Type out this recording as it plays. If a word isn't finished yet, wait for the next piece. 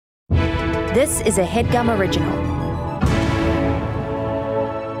This is a HeadGum original.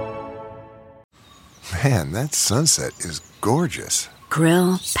 Man, that sunset is gorgeous.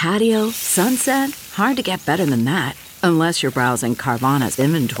 Grill, patio, sunset. Hard to get better than that. Unless you're browsing Carvana's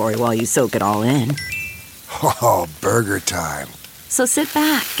inventory while you soak it all in. Oh, burger time. So sit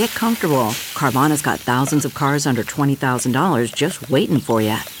back, get comfortable. Carvana's got thousands of cars under $20,000 just waiting for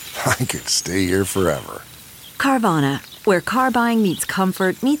you. I could stay here forever. Carvana, where car buying meets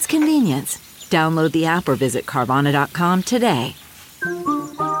comfort meets convenience. Download the app or visit Carvana.com today.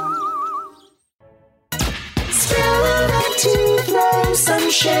 To throw some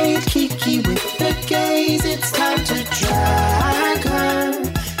shade, Kiki with the gaze. It's time to drag her.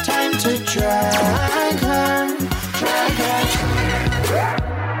 Time to drag her. Drag her.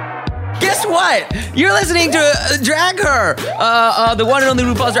 Guess what? You're listening to Drag Her, the one and only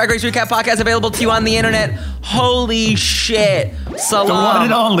RuPaul's Drag Race Recap podcast available to you on the internet. Holy shit. Salam. The one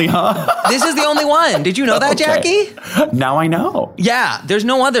and only, huh? This is the only one. Did you know that, Okay. Jackie? Now I know. Yeah, there's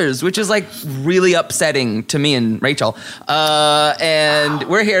no others, which is like really upsetting to me and Rachel. And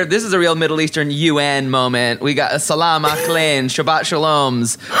we're here. This is a real Middle Eastern UN moment. We got Salam Aklein, Shabbat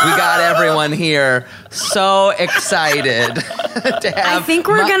Shaloms. We got everyone here. So excited to have. I think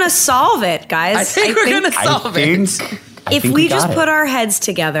we're going to solve it, guys. I think we're going to solve it. If we just put our heads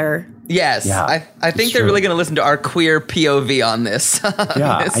together. Yes, Yeah, I think they're really going to listen to our queer POV on this.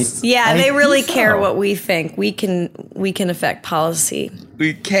 Yeah, they really care what we think. We can affect policy.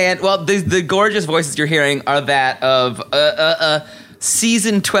 We can't. Well, the gorgeous voices you're hearing are that of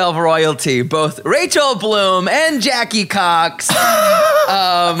season 12 royalty, both Rachel Bloom and Jackie Cox.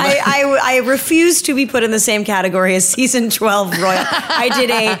 I refuse to be put in the same category as season 12 royal. I did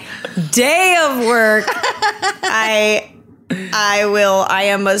a day of work. I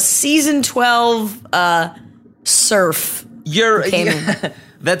am a season 12 serf.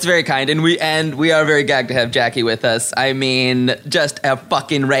 That's very kind, and we are very gagged to have Jackie with us. I mean, just a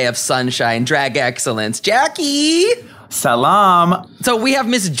fucking ray of sunshine, drag excellence. Jackie! Salam. So we have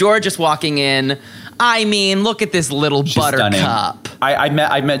Miss Georges walking in. I mean, look at this little She's buttercup. I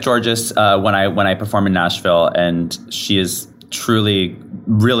met Georges when I performed in Nashville, and she is truly,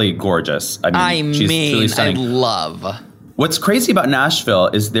 really gorgeous. She's truly stunning. I love. What's crazy about Nashville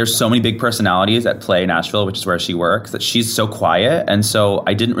is there's so many big personalities at Play Nashville, which is where she works, that she's so quiet. And so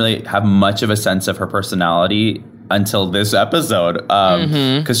I didn't really have much of a sense of her personality until this episode.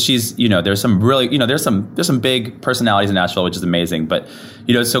 Because she's, there's some really, there's some big personalities in Nashville, which is amazing. But,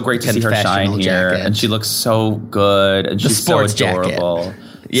 it's so great to see her shine here. And she looks so good. And she's so adorable.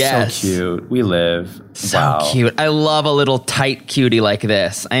 Yes. So cute. We live. So cute. I love a little tight cutie like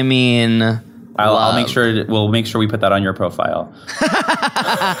this. I mean... I'll make sure we'll make sure we put that on your profile.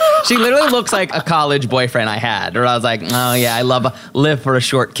 She literally looks like a college boyfriend I had, where I was like, oh yeah, I live for a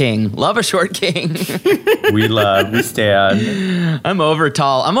short king. Love a short king. we stand. I'm over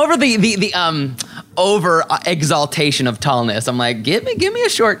tall. I'm over the over exaltation of tallness. I'm like, give me a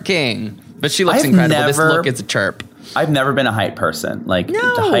short king. But she looks incredible. This look is a chirp. I've never been a height person. Like,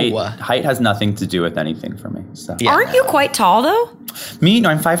 height has nothing to do with anything for me. So. Yeah. Aren't you quite tall, though? Me? No,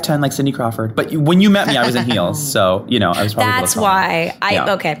 I'm 5'10", like Cindy Crawford. But when you met me, I was in heels. So, I was probably That's why.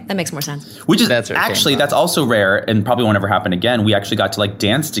 Okay, that makes more sense. Which is that's also rare and probably won't ever happen again. We actually got to,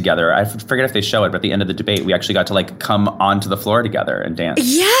 dance together. I forget if they show it, but at the end of the debate, we actually got to, come onto the floor together and dance.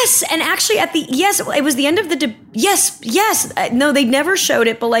 Yes, and actually it was the end of the yes. No, they never showed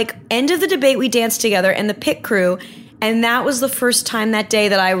it, but, end of the debate, we danced together, and the pit crew... And that was the first time that day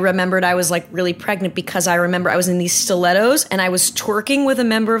that I remembered I was really pregnant, because I remember I was in these stilettos and I was twerking with a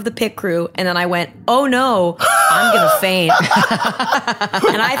member of the pit crew. And then I went, oh no, I'm going to faint.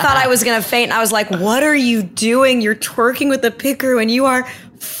 And I thought I was going to faint. And I was like, what are you doing? You're twerking with the pit crew and you are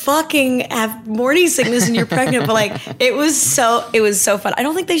fucking have morning sickness and you're pregnant. But it was so fun. I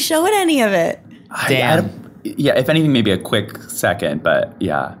don't think they show it any of it. Damn. If anything, maybe a quick second, but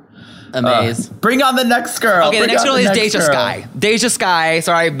yeah. Amazing. Bring on the next girl. Okay, the next girl is Deja Skye. Deja Skye.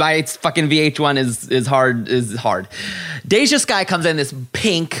 Sorry, my fucking VH1 is hard. Deja Skye comes in this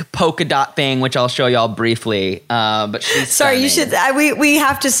pink polka dot thing, which I'll show y'all briefly. But she's sorry. You should. We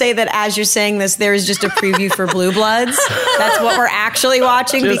have to say that as you're saying this, there is just a preview for Blue Bloods. That's what we're actually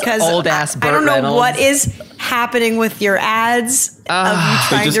watching, just because old ass I don't know Reynolds. What is happening with your ads of you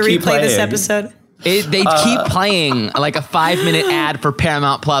trying to replay this episode. They keep playing a 5-minute ad for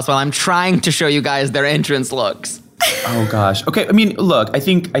Paramount Plus while I'm trying to show you guys their entrance looks. Oh gosh. Okay. I mean, look. I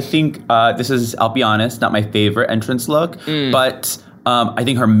think this is. I'll be honest. Not my favorite entrance look, but I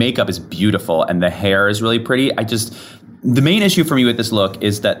think her makeup is beautiful and the hair is really pretty. The main issue for me with this look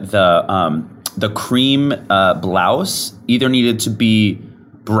is that the cream blouse either needed to be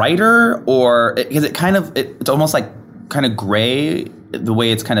brighter, or because it's almost like kind of gray. The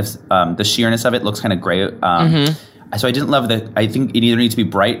way it's kind of the sheerness of it looks kind of gray. So I didn't love I think it either needs to be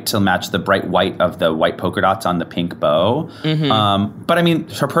bright to match the bright white of the white polka dots on the pink bow. But I mean,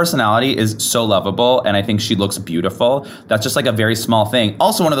 her personality is so lovable, and I think she looks beautiful. That's just like a very small thing.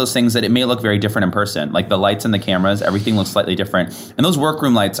 Also, one of those things that it may look very different in person. Like the lights and the cameras, everything looks slightly different. And those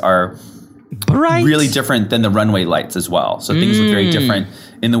workroom lights are bright. Really different than the runway lights as well. So things look very different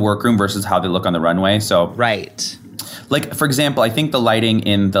in the workroom versus how they look on the runway. So right. Like, for example, I think the lighting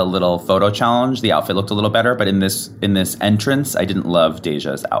in the little photo challenge, the outfit looked a little better, but in this entrance, I didn't love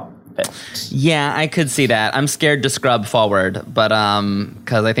Deja's outfit. Yeah, I could see that. I'm scared to scrub forward, but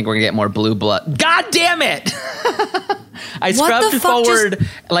because I think we're gonna get more blue blood. God damn it! I scrubbed forward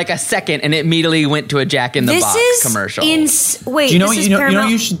like a second, and it immediately went to a Jack in the Box commercial. Wait, do you know what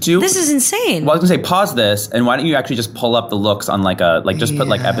you should do? This is insane. Well, I was gonna say pause this, and why don't you actually just pull up the looks on just put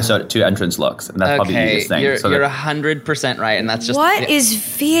like episode 2 entrance looks, and that's probably the easiest thing. You're 100% right, and that's just what is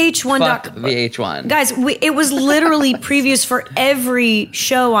VH1? Fuck VH1, guys. It was literally previews for every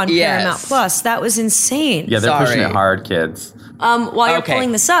show on Paramount Plus. That was insane. Yeah, they're pushing it hard, kids. While you're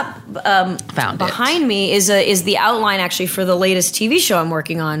pulling this up, behind me is the outline actually for the latest TV show I'm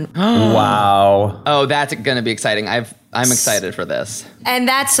working on. Wow! Oh, that's gonna be exciting. I'm excited for this. And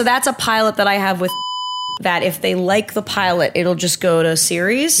that's a pilot that I have with. That if they like the pilot, it'll just go to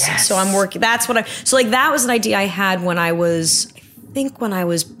series. Yes. So I'm working. That's what So like that was an idea I had when I was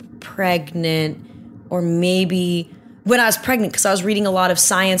pregnant, or maybe when I was pregnant, because I was reading a lot of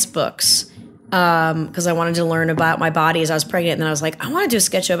science books. Because I wanted to learn about my body as I was pregnant, and then I was like, I want to do a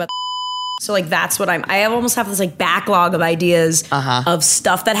sketch show about. So like that's what I almost have this like backlog of ideas of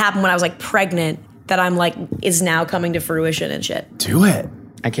stuff that happened when I was like pregnant that I'm like is now coming to fruition and shit. Do it.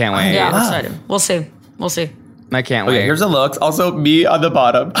 I can't wait. Yeah, I'm excited. We'll see. I can't wait. Okay, here's the looks. Also, me on the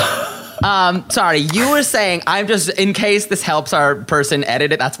bottom. Sorry, you were saying, I'm just, in case this helps our person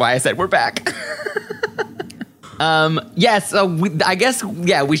edit it, that's why I said we're back. Yes, I guess,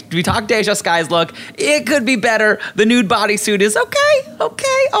 we talked Deja Sky's look. It could be better. The nude bodysuit is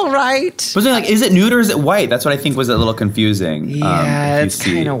okay, all right. Was it like, is it nude or is it white? That's what I think was a little confusing. Yeah, it's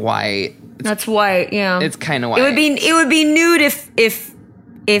kind of white. That's white, yeah. It's kind of white. It would be nude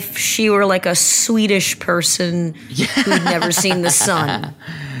if she were like a Swedish person who'd never seen the sun.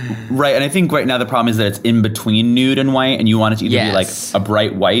 Right, and I think right now the problem is that it's in between nude and white, and you want it to either be like a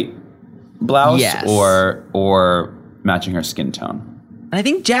bright white blouse or matching her skin tone. And I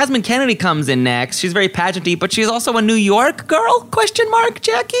think Jasmine Kennedy comes in next. She's very pageanty, but she's also a New York girl? ?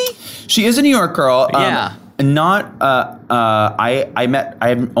 Jackie? She is a New York girl. Yeah. Not. I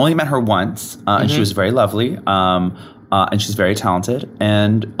only met her once, and she was very lovely. And she's very talented.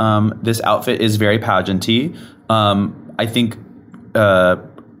 And this outfit is very pageanty. I think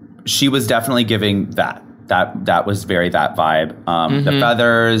she was definitely giving that. That was very that vibe. The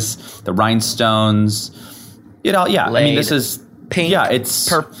feathers, the rhinestones. You know, yeah. Laid. I mean, this is pink. Yeah, it's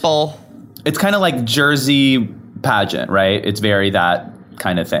purple. It's kind of like Jersey pageant, right? It's very that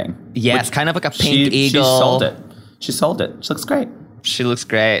kind of thing. Yes, kind of like a pink eagle. She sold it. She looks great. She looks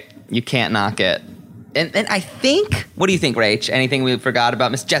great. You can't knock it. And I think, what do you think, Rach? Anything we forgot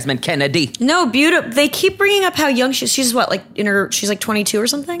about Miss Jasmine Kennedy? No, beautiful. They keep bringing up how young she is. She's what, like she's like 22 or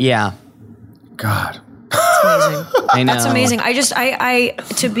something? Yeah. God. That's amazing. I know. That's amazing. I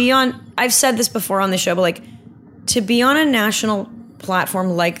to be on, I've said this before on the show, but like to be on a national platform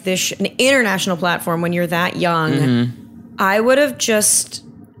like this, an international platform when you're that young, I would have just,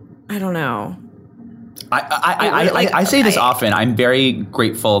 I don't know. I say this often. I'm very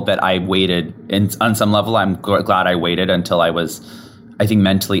grateful that I waited, and on some level, I'm glad I waited until I was, I think,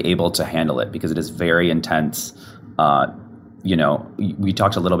 mentally able to handle it, because it is very intense. You know, we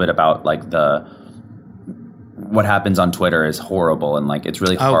talked a little bit about like what happens on Twitter is horrible, and like it's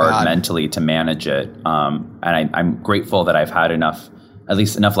really hard mentally to manage it. And I'm grateful that I've had at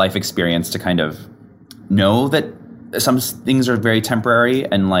least enough life experience to kind of know that some things are very temporary,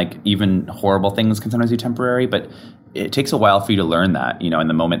 and like even horrible things can sometimes be temporary, but it takes a while for you to learn that, you know, in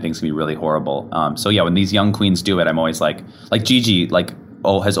the moment things can be really horrible. So yeah, when these young queens do it, I'm always like Gigi,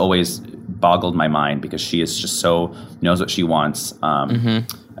 has always boggled my mind, because she is just knows what she wants.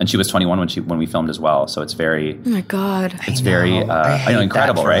 And she was 21 when we filmed as well. So it's very, oh my God, it's very,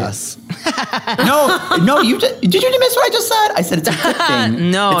 incredible, right? No, did you miss what I just said? I said it's a good thing.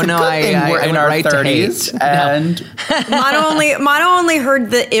 No, we're in our 30s, and Mano only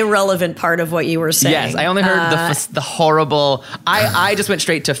heard the irrelevant part of what you were saying. Yes, I only heard the horrible. I just went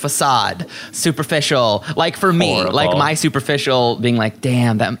straight to facade, superficial. Like for me, horrible. Like my superficial being like,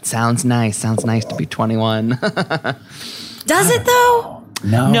 damn, that sounds nice. Sounds nice to be 21. Does it though?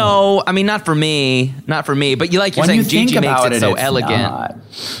 No, I mean not for me, But you're saying Gigi makes it so elegant. Not.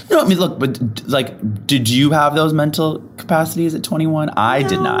 No, I mean look, but like, did you have those mental capacities at 21? I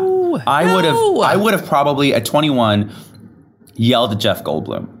did not. I would have probably at 21 yelled at Jeff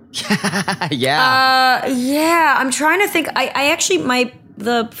Goldblum. Yeah. Yeah, I'm trying to think. I actually,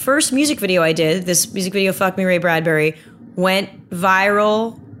 the first music video I did, this music video, Fuck Me Ray Bradbury, went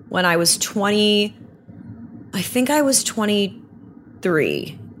viral when I was 20. I think I was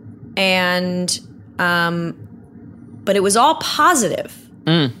 23. And, but it was all positive.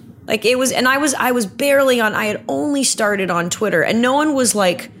 Like it was, and I was barely on, I had only started on Twitter, and no one was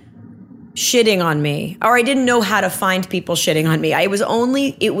like shitting on me, or I didn't know how to find people shitting on me. It was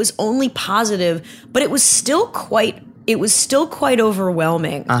only positive, but it was still quite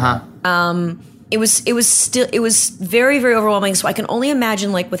overwhelming. It was very, very overwhelming. So I can only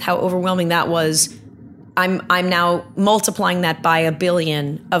imagine like with how overwhelming that was. I'm now multiplying that by a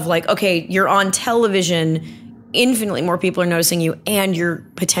billion of like, okay, you're on television, infinitely more people are noticing you, and you're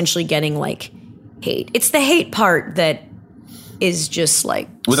potentially getting like hate. It's the hate part that is just like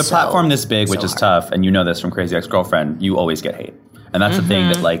with a platform this big, which is tough, and you know this from Crazy Ex-Girlfriend, you always get hate. And that's the thing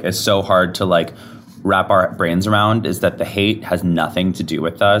that like is so hard to like wrap our brains around, is that the hate has nothing to do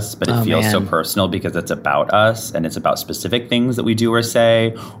with us, but it feels so personal because it's about us, and it's about specific things that we do or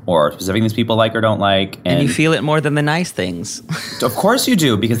say, or specific things people like or don't like. And you feel it more than the nice things. Of course you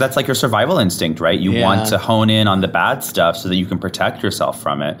do, because that's like your survival instinct, right? You want to hone in on the bad stuff so that you can protect yourself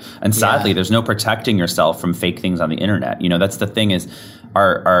from it. And sadly, there's no protecting yourself from fake things on the internet. You know, that's the thing is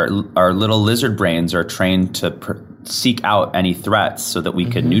our little lizard brains are trained to seek out any threats so that we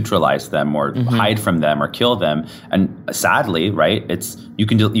can neutralize them or hide from them or kill them. And sadly, right, you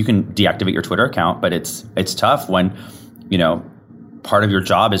can deactivate your Twitter account, but it's tough when, you know, part of your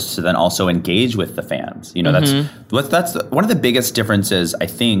job is to then also engage with the fans. You know, that's one of the biggest differences, I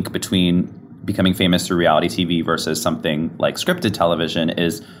think, between becoming famous through reality TV versus something like scripted television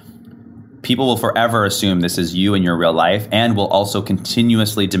is people will forever assume this is you in your real life, and will also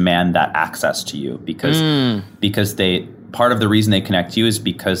continuously demand that access to you because they, part of the reason they connect you is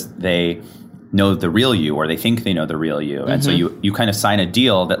because they know the real you, or they think they know the real you. And so you kind of sign a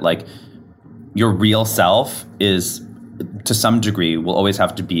deal that like your real self is, to some degree, will always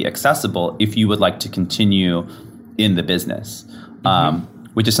have to be accessible if you would like to continue in the business,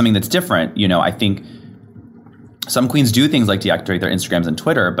 which is something that's different. You know, I think some queens do things like deactivate their Instagrams and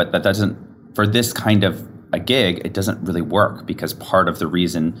Twitter, but that doesn't, for this kind of a gig, it doesn't really work, because part of the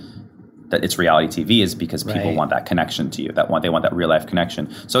reason that it's reality TV is because people want that connection to you. They want that real life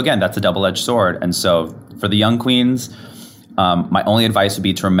connection. So again, that's a double-edged sword. And so for the young queens, my only advice would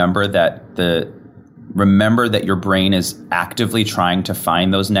be to remember that your brain is actively trying to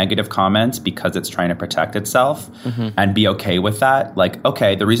find those negative comments because it's trying to protect itself, and be okay with that. Like,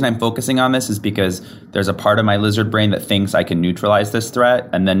 okay, the reason I'm focusing on this is because there's a part of my lizard brain that thinks I can neutralize this threat.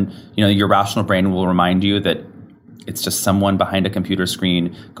 And then, you know, your rational brain will remind you that it's just someone behind a computer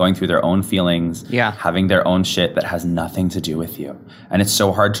screen going through their own feelings, having their own shit that has nothing to do with you. And it's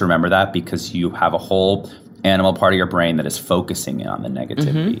so hard to remember that because you have a whole animal part of your brain that is focusing in on the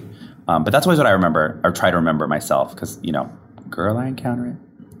negativity. But that's always what I remember, or try to remember myself, because, you know, girl, I encounter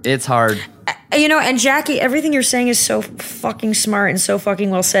it. It's hard. You know, and Jackie, everything you're saying is so fucking smart and so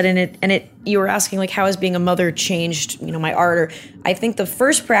fucking well said. And you were asking, like, how has being a mother changed, you know, my art? Or I think the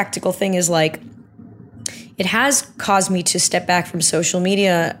first practical thing is, like, it has caused me to step back from social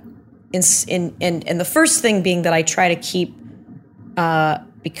media. And the first thing being that I try to keep,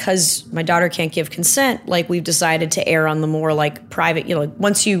 because my daughter can't give consent, like, we've decided to err on the more, like, private, you know, like,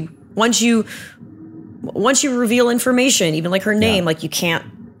 once you reveal information, even like her name, like, you can't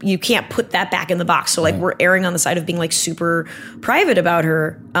put that back in the box. So like we're erring on the side of being like super private about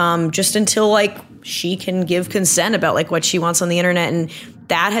her, just until like she can give consent about like what she wants on the internet. And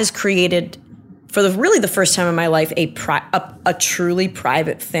that has created, for the first time in my life, a truly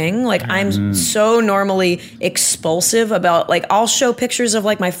private thing. Like, I'm so normally expulsive about, like, I'll show pictures of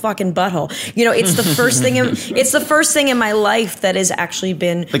like my fucking butthole. You know, it's the first thing in my life that has actually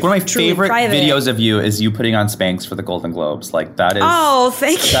been like one of my favorite private videos of you is you putting on Spanx for the Golden Globes. Like, that is. Oh,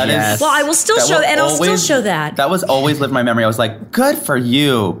 thank you. Well, I will still show that, and I'll still show that. That was always lived in my memory. I was like, good for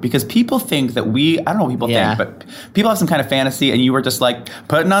you, because people think that I don't know what people think, but people have some kind of fantasy, and you were just like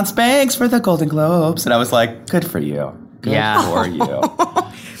putting on Spanx for the Golden Globes. And I was like, good for you. Good for you.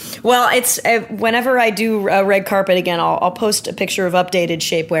 Well, it's whenever I do a red carpet again, I'll post a picture of updated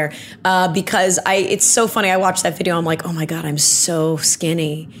shapewear, because it's so funny. I watched that video. I'm like, oh my God, I'm so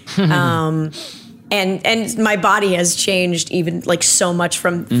skinny. And my body has changed even like so much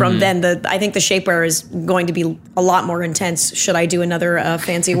from then. I think the shapewear is going to be a lot more intense. Should I do another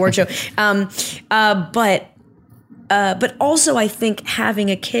fancy award show? But also I think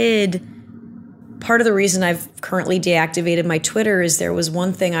having a kid, part of the reason I've currently deactivated my Twitter is there was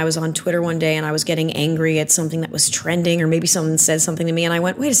one thing. I was on Twitter one day and I was getting angry at something that was trending, or maybe someone said something to me and I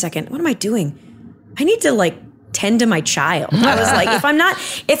went, wait a second, what am I doing? I need to like tend to my child. I was like,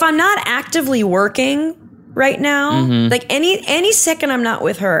 if I'm not actively working right now, like any second I'm not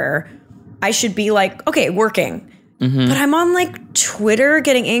with her, I should be like, okay, working. But I'm on like Twitter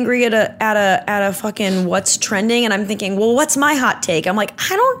getting angry at a fucking what's trending, and I'm thinking, well, what's my hot take? I'm like,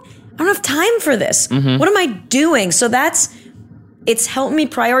 I don't have time for this. What am I doing? So it's helped me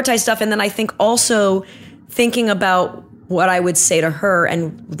prioritize stuff, and then I think also thinking about what I would say to her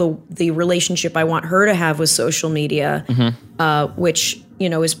and the relationship I want her to have with social media, which, you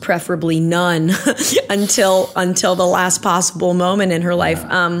know, is preferably none until the last possible moment in her life.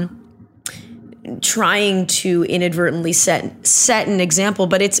 Trying to inadvertently set an example,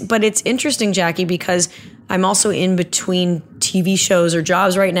 but it's interesting, Jackie, because I'm also in between TV shows or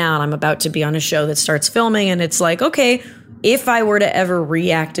jobs right now, and I'm about to be on a show that starts filming, and it's like, okay, if I were to ever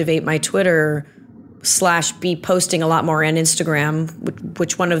reactivate my Twitter / be posting a lot more on Instagram,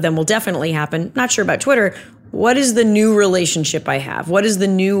 which one of them will definitely happen. Not sure about Twitter. What is the new relationship I have? What is the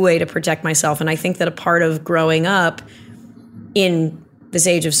new way to protect myself? And I think that a part of growing up in this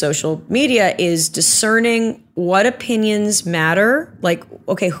age of social media is discerning what opinions matter. Like,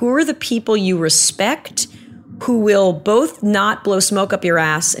 okay, who are the people you respect who will both not blow smoke up your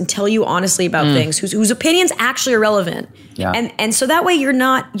ass and tell you honestly about things, whose opinions actually are relevant. Yeah. And so that way you're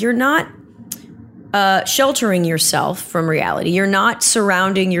not sheltering yourself from reality. You're not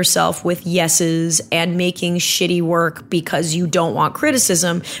surrounding yourself with yeses and making shitty work because you don't want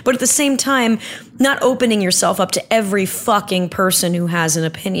criticism, but at the same time, not opening yourself up to every fucking person who has an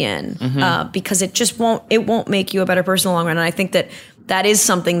opinion, because it just won't make you a better person in the long run. And I think that is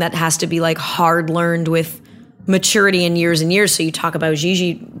something that has to be like hard learned with maturity and years. So you talk about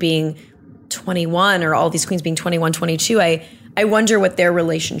Gigi being 21 or all these queens being 21, 22. I wonder what their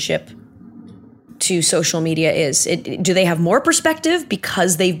relationship to social media is. Do they have more perspective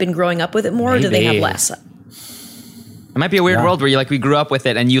because they've been growing up with it more, or do they have less? It might be a weird world where we grew up with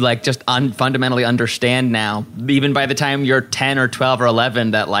it and you like just fundamentally understand now, even by the time you're 10 or 12 or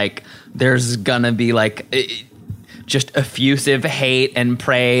 11, that like there's gonna be like just effusive hate and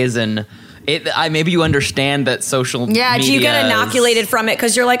praise, and maybe you understand that social media. Do you get inoculated from it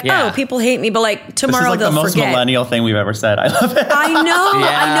because you're like, oh, people hate me, but like tomorrow they'll forget. This is like the most millennial thing we've ever said. I love it. I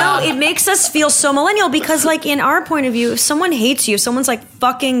know. It makes us feel so millennial because, like, in our point of view, if someone hates you, if someone's like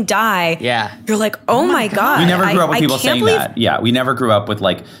fucking die, you're like, oh my God. We never grew up with people saying that. Yeah, we never grew up with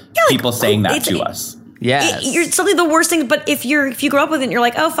like people saying that to us. Yes. You're something the worst thing, but if you grow up with it and you're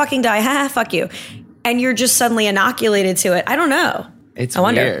like, oh, fucking die, haha, fuck you, and you're just suddenly inoculated to it, I don't know. It's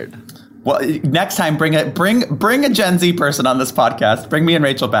weird. Well, next time, bring a Gen Z person on this podcast. Bring me and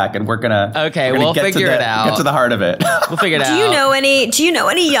Rachel back, and we'll figure it out. Get to the heart of it. We'll figure it out. Do you know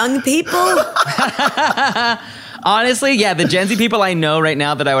any young people? Honestly, the Gen Z people I know right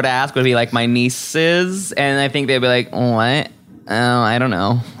now that I would ask would be like my nieces, and I think they'd be like, what? Oh, I don't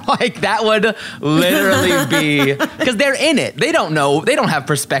know. Like that would literally be because they're in it. They don't know. They don't have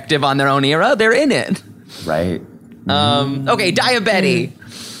perspective on their own era. They're in it. Right. Okay, Diabetti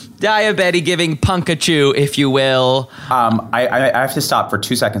giving Punkachu, if you will. I have to stop for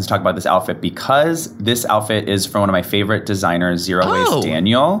 2 seconds to talk about this outfit because this outfit is from one of my favorite designers, Zero Waste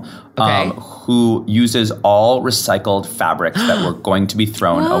Daniel, who uses all recycled fabrics that were going to be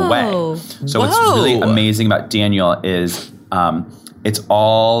thrown away. So what's really amazing about Daniel is it's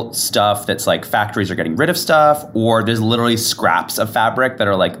all stuff that's like factories are getting rid of stuff, or there's literally scraps of fabric that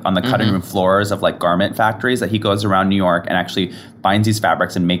are like on the cutting room floors of like garment factories that he goes around New York and actually finds these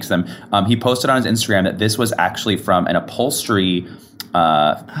fabrics and makes them. He posted on his Instagram that this was actually from an upholstery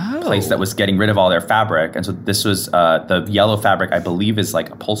place that was getting rid of all their fabric. And so this was the yellow fabric, I believe, is like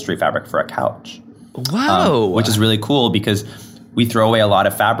upholstery fabric for a couch. Wow. Which is really cool because we throw away a lot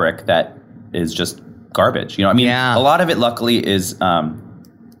of fabric that is just garbage. You know, I mean, a lot of it luckily is,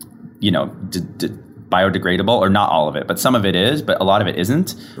 biodegradable, or not all of it, but some of it is, but a lot of it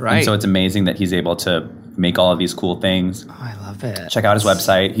isn't. Right. And so it's amazing that he's able to make all of these cool things. Oh, I love it. Check out his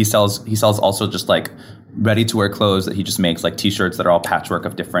website. He sells also just like ready-to-wear clothes that he just makes, like T-shirts that are all patchwork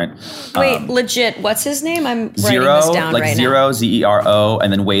of different. Wait, legit, what's his name? I'm writing Zero, this down like right Zero, now. Zero,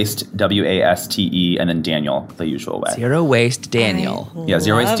 and then Waste, Waste, and then Daniel, the usual way. Zero Waste Daniel. Yeah,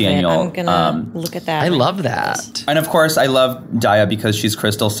 Zero Waste Love it. Daniel. I'm gonna look at that. I love that. And of course, I love Daya because she's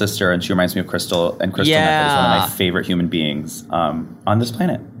Crystal's sister, and she reminds me of Crystal. And Crystal Method is one of my favorite human beings on this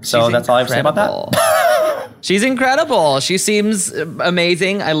planet. So that's all I have to say about that. She's incredible. She seems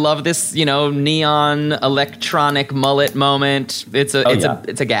amazing. I love this, neon electronic mullet moment. It's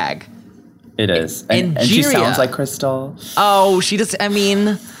a gag. It is. And she sounds like Crystal. Oh, she just,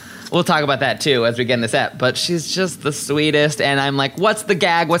 we'll talk about that too as we get in this ep, but she's just the sweetest. And I'm like, what's the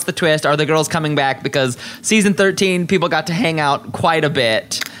gag? What's the twist? Are the girls coming back? Because season 13, people got to hang out quite a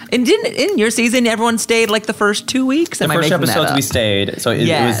bit. And in your season, everyone stayed like the first 2 weeks? The first episodes we stayed. So it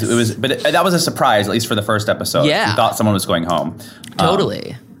was, but that was a surprise, at least for the first episode. Yeah. We thought someone was going home.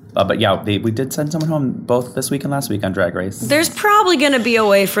 Totally. But yeah, we did send someone home both this week and last week on Drag Race. There's probably going to be a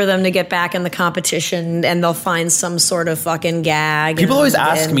way for them to get back in the competition, and they'll find some sort of fucking gag. People always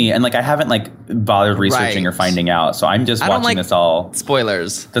ask me, and I haven't bothered researching or finding out. So I'm just watching this all.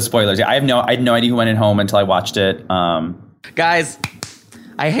 Spoilers. The spoilers. Yeah, I had no idea who went in home until I watched it. Guys,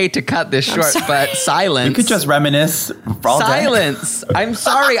 I hate to cut this short, but silence. We could just reminisce for all day. Silence. I'm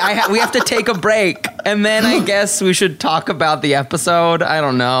sorry. We have to take a break, and then I guess we should talk about the episode. I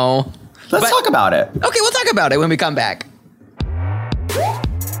don't know. Let's talk about it. Okay, we'll talk about it when we come back.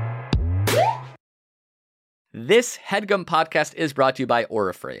 This HeadGum podcast is brought to you by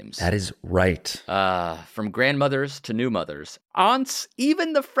Aura Frames. That is right. From grandmothers to new mothers, aunts,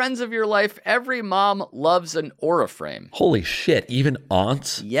 even the friends of your life, every mom loves an Aura frame. Holy shit, even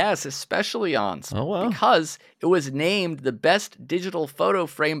aunts? Yes, especially aunts. Oh, wow. Because it was named the best digital photo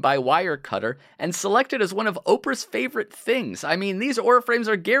frame by Wirecutter and selected as one of Oprah's favorite things. These Aura frames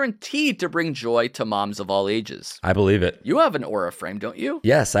are guaranteed to bring joy to moms of all ages. I believe it. You have an Aura frame, don't you?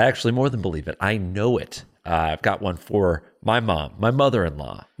 Yes, I actually more than believe it. I know it. I've got one for my mom, my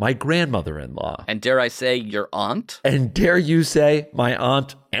mother-in-law, my grandmother-in-law. And dare I say, your aunt? And dare you say, my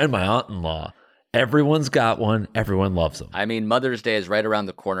aunt and my aunt-in-law. Everyone's got one. Everyone loves them. Mother's Day is right around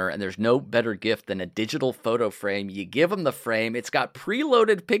the corner, and there's no better gift than a digital photo frame. You give them the frame. It's got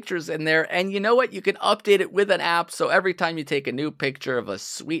preloaded pictures in there, and you know what? You can update it with an app, so every time you take a new picture of a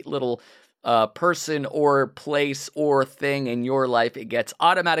sweet little person or place or thing in your life, it gets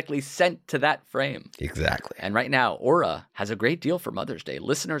automatically sent to that frame. Exactly. And right now, Aura has a great deal for Mother's Day.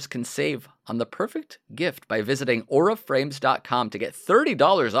 Listeners can save on the perfect gift by visiting auraframes.com to get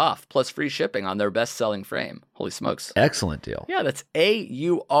 $30 off plus free shipping on their best-selling frame. Holy smokes. Excellent deal. Yeah, that's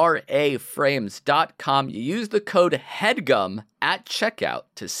auraframes.com. You use the code HEADGUM at checkout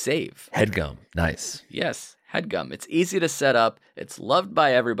to save. HeadGum. Nice. Yes. HeadGum. It's easy to set up. It's loved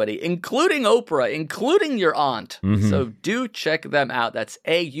by everybody, including Oprah, including your aunt. Mm-hmm. So do check them out. That's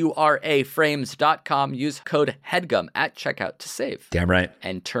auraframes.com. Use code HEADGUM at checkout to save. Damn right.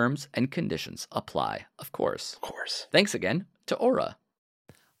 And terms and conditions apply, of course. Of course. Thanks again to Aura.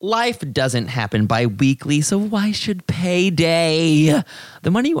 Life doesn't happen bi-weekly, so why should payday?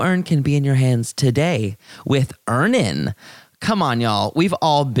 The money you earn can be in your hands today with Earnin. Come on, y'all. We've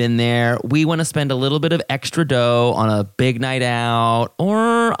all been there. We want to spend a little bit of extra dough on a big night out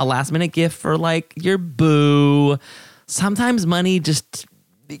or a last-minute gift for, your boo. Sometimes money just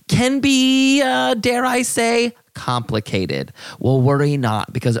can be, dare I say, complicated. Well, worry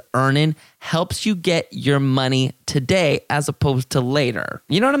not, because Earnin helps you get your money today as opposed to later.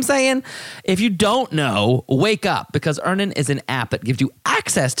 You know what I'm saying? If you don't know, wake up, because Earnin is an app that gives you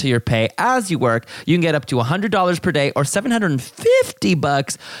access to your pay as you work. You can get up to $100 per day or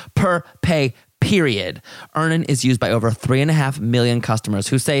 $750 per pay period. Earnin is used by over 3.5 million customers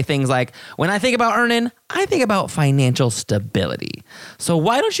who say things like, when I think about Earnin, I think about financial stability. So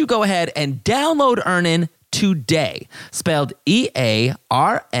why don't you go ahead and download Earnin today, spelled EARNIN,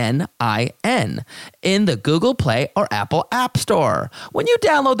 in the Google Play or Apple App Store. When you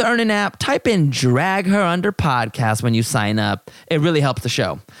download the Earnin app, type in Drag Her Under Podcast when you sign up. It really helps the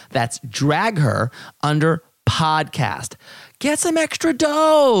show. That's Drag Her Under Podcast. Get some extra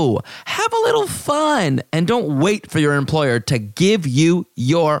dough. Have a little fun. And don't wait for your employer to give you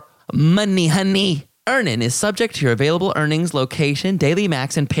your money, honey. Earnin is subject to your available earnings, location, daily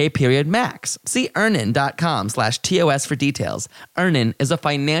max, and pay period max. See earnin.com/TOS for details. Earnin is a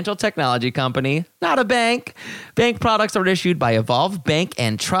financial technology company, not a bank. Bank products are issued by Evolve Bank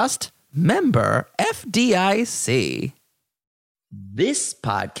and Trust, member FDIC. This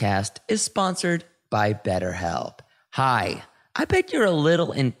podcast is sponsored by BetterHelp. Hi, I bet you're a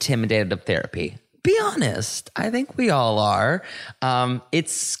little intimidated of therapy. be honest. I think we all are.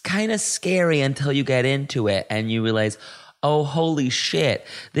 It's kind of scary until you get into it and you realize, oh, holy shit,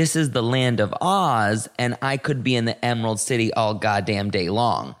 this is the land of Oz and I could be in the Emerald City all goddamn day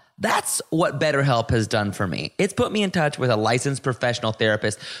long. That's what BetterHelp has done for me. It's put me in touch with a licensed professional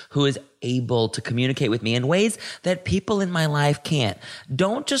therapist who is able to communicate with me in ways that people in my life can't.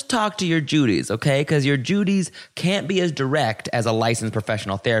 Don't just talk to your Judys, okay? Because your Judys can't be as direct as a licensed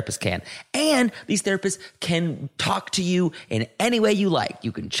professional therapist can. And these therapists can talk to you in any way you like.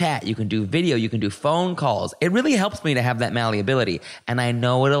 You can chat, you can do video, you can do phone calls. It really helps me to have that malleability, and I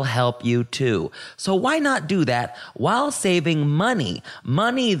know it'll help you too. So why not do that while saving money?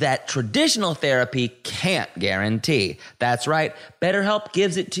 Money that traditional therapy can't guarantee. That's right, BetterHelp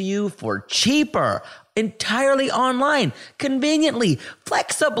gives it to you for cheaper, entirely online, conveniently,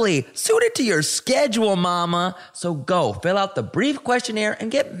 flexibly, suited to your schedule, mama. So go fill out the brief questionnaire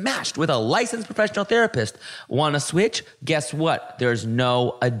and get matched with a licensed professional therapist. Want to switch? Guess what? There's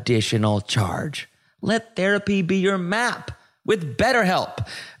no additional charge. Let therapy be your map with BetterHelp.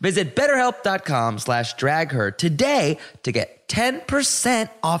 Visit betterhelp.com/dragher today to get 10%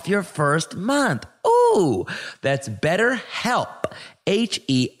 off your first month. Ooh, that's BetterHelp.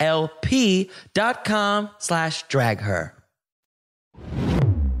 HELP.com/dragher.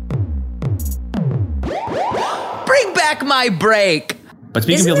 Bring back my break. But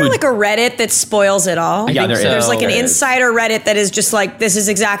speaking Isn't of there people like a Reddit that spoils it all? Yeah, there is. There's like an There is. insider Reddit that is just like, this is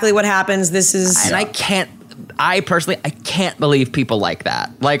exactly what happens. This is... And I personally can't believe people like that.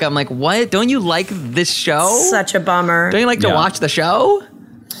 Like, I'm like, what? Don't you like this show? Such a bummer. Don't you like to Yeah. watch the show?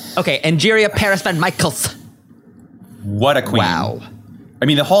 Okay, Angeria Paris Van Michaels. What a queen. Wow. I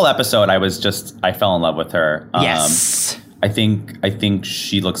mean, the whole episode, I fell in love with her. Yes. I think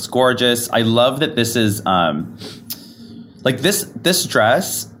she looks gorgeous. I love that this is, like this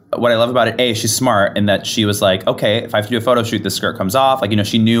dress. What I love about it, she's smart in that she was like, okay, if I have to do a photo shoot, this skirt comes off. Like,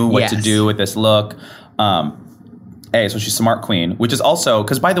 she knew what to do with this look. So she's a smart queen, which is also,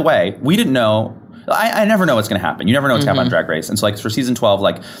 because by the way, we didn't know, I never know what's going to happen. You never know what's going to happen on Drag Race. And so like for season 12,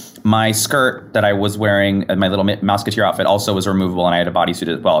 like my skirt that I was wearing, my little Mouseketeer outfit also was removable, and I had a bodysuit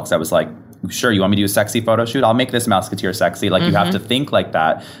as well, because I was like, sure, you want me to do a sexy photo shoot? I'll make this Mouseketeer sexy. Like you have to think like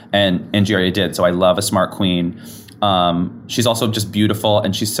that. And Angeria did. So I love a smart queen. She's also just beautiful,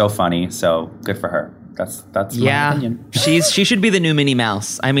 and she's so funny. So good for her. That's my opinion. She should be the new Minnie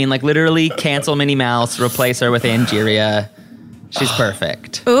Mouse. I mean, like literally cancel Minnie Mouse, replace her with Angeria. She's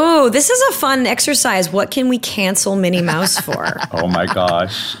perfect. Ooh, this is a fun exercise. What can we cancel Minnie Mouse for? Oh my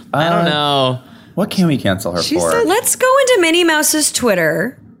gosh. I don't know. What can we cancel her for? Let's go into Minnie Mouse's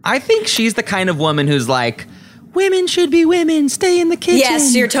Twitter. I think she's the kind of woman who's like, women should be women. Stay in the kitchen.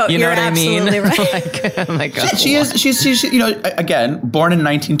 Yes, you're You know what I mean? absolutely right. like, I'm like, oh, She's again born in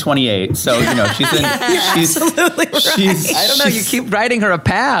 1928, so she's in. She's absolutely right. I don't know. You keep writing her a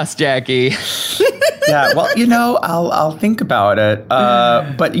pass, Jackie. Yeah, well, I'll think about it.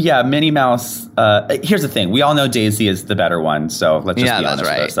 But yeah, Minnie Mouse. Here's the thing: we all know Daisy is the better one, so let's just be honest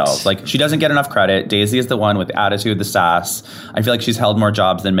with ourselves. Like, she doesn't get enough credit. Daisy is the one with the attitude, the sass. I feel like she's held more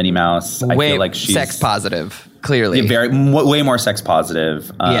jobs than Minnie Mouse. I feel like she's sex positive. Clearly, way more sex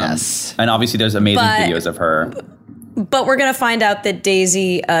positive. Yes, and obviously there's amazing videos of her. But we're going to find out that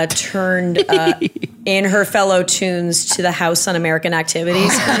Daisy turned in her fellow tunes to the House Un-American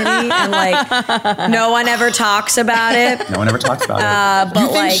Activities Committee, and like no one ever talks about it. No one ever talks about it. But you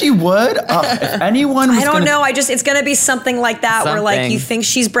think she would? If anyone was I don't know. It's going to be something like that where like you think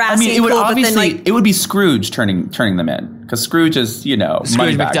she's brassy. I mean, it would cool, obviously but then, like, it would be Scrooge turning them in, because Scrooge is Scrooge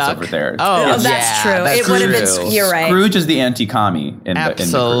moneybags McDuck over there. Oh, that's true. That's It would have true. been. You're right. Scrooge is the anti-commie in the group.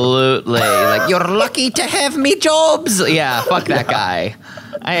 Absolutely. Like, you're lucky to have me jobs. Yeah, fuck that guy.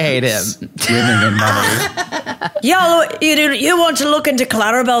 I hate him. Giving him money. Yo, you want to look into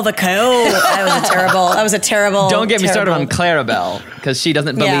Clarabelle the cow? That was a terrible. Don't get me started on terrible- Clarabelle, because she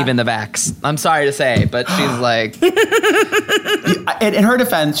doesn't believe in the vax. I'm sorry to say, but she's like... In her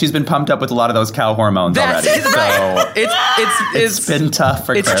defense, she's been pumped up with a lot of those cow hormones That's already. it, right. So It's been tough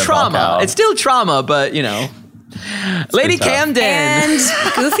for It's Clarabelle trauma. Cow. It's still trauma, but Lady tough. Camden. And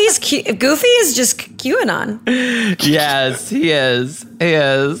Goofy is just QAnon. Yes, he is. He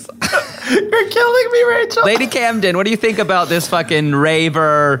is. You're killing me, Rachel. Lady Camden, what do you think about this fucking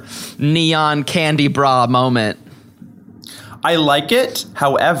raver neon candy bra moment? I like it.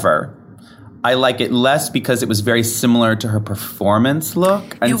 However, I like it less because it was very similar to her performance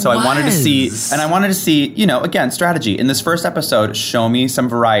look. And so I wanted to see, again, strategy. In this first episode, show me some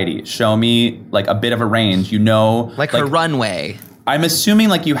variety. Show me like a bit of a range, like her runway. I'm assuming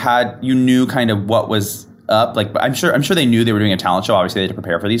like you knew kind of what was up. Like, I'm sure they knew they were doing a talent show. Obviously, they had to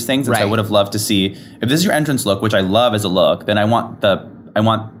prepare for these things. And so I would have loved to see, if this is your entrance look, which I love as a look, then I want the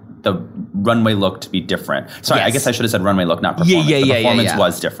runway look to be different. Sorry, I guess I should have said runway look, not performance. The performance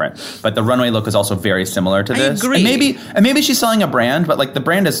was different, but the runway look is also very similar to this. I agree. And maybe she's selling a brand, but like the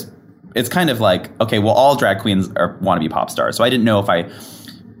brand is, it's kind of like, okay, well, all drag queens want to be pop stars. So I didn't know if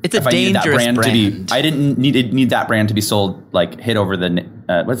it's a dangerous brand to be. I didn't need that brand to be sold like hit over the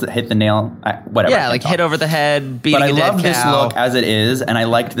hit the nail, whatever. Yeah, like hit over the head. Beating but I a dead love this cow. look as it is, and I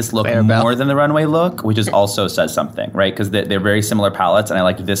liked this look more than the runway look, which is also says something, right? Because they're very similar palettes, and I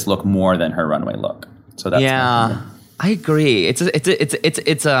liked this look more than her runway look. So that's I agree. It's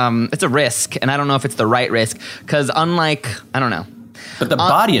a risk, and I don't know if it's the right risk because unlike I don't know. But the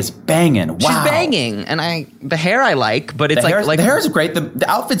body is banging. Wow. She's banging. And the hair I like, but it's like the hair is great. The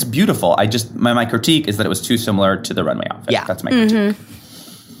outfit's beautiful. I just, my critique is that it was too similar to the runway outfit. Yeah. That's my critique.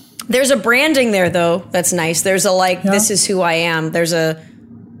 There's a branding there, though, that's nice. There's a, this is who I am. There's a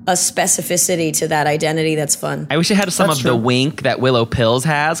specificity to that identity that's fun. I wish it had some of the wink that Willow Pills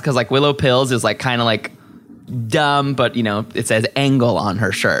has, because, like, Willow Pills is, like, kind of, like, dumb, but, you know, it says angle on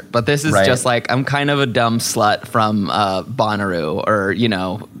her shirt. But this is just, like, I'm kind of a dumb slut from Bonnaroo, or, you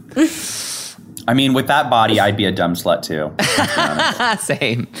know... I mean, with that body, I'd be a dumb slut, too.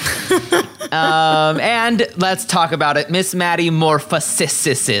 Same. And let's talk about it. Miss Maddie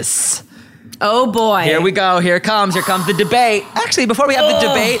Morphosis. Oh, boy. Here we go. Here comes the debate. Actually, before we have the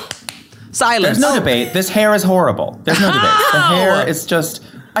debate, silence. There's no debate. This hair is horrible. There's no debate. The hair is just...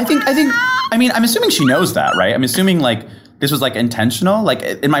 I mean, I'm assuming she knows that, right? I'm assuming, like, this was, like, intentional. Like,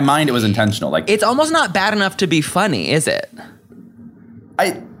 in my mind, it was intentional. Like, it's almost not bad enough to be funny, is it?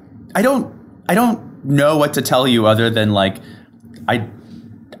 I don't know what to tell you other than, like,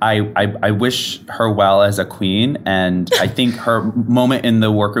 I wish her well as a queen, and I think her moment in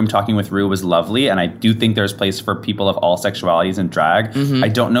the workroom talking with Rue was lovely, and I do think there's place for people of all sexualities in drag. I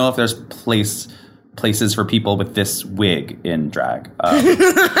don't know if there's places for people with this wig in drag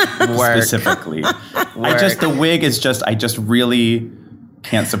specifically. The wig is just, I just really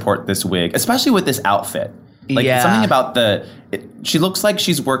can't support this wig, especially with this outfit. Like, something about she looks like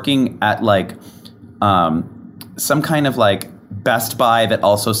she's working at, like, some kind of, like, Best Buy that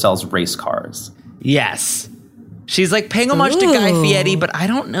also sells race cars. Yes. She's, like, paying homage to Guy Fieri, but I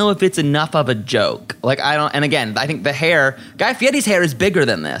don't know if it's enough of a joke. Like, and again, I think the hair, Guy Fieri's hair is bigger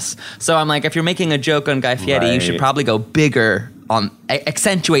than this. So I'm like, if you're making a joke on Guy Fieri, you should probably go bigger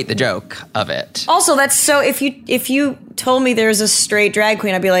accentuate the joke of it. Also, that's so, if you told me there's a straight drag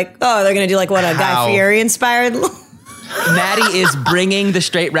queen, I'd be like, oh, they're going to do, like, what, a Guy Fieri inspired look? Maddie is bringing the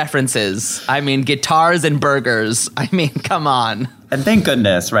straight references. I mean, guitars and burgers. I mean, come on. And thank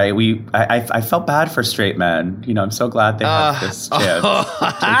goodness, right? I felt bad for straight men. You know, I'm so glad they have this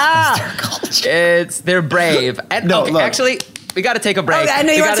chance. They're brave. And, look. Actually, we got to take a break. Okay, I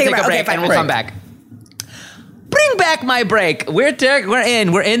know you want to take a break. And we'll come back. Bring back my break. We're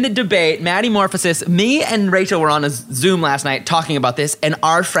in the debate. Maddie Morphosis. Me and Rachel were on a Zoom last night talking about this, and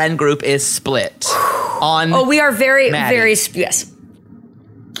our friend group is split on. Oh, we are very, Maddie. very yes.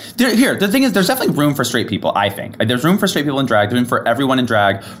 The thing is, there's definitely room for straight people, I think. Like, there's room for straight people in drag. There's room for everyone in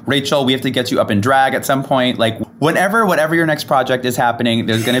drag. Rachel, we have to get you up in drag at some point. Like, whatever your next project is happening,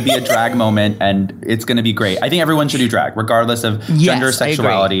 there's going to be a drag moment, and it's going to be great. I think everyone should do drag, regardance of gender,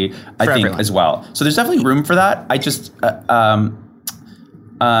 sexuality, I think, everyone. As well. So there's definitely room for that. I just, I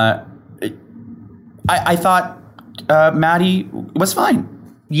thought Maddie was fine.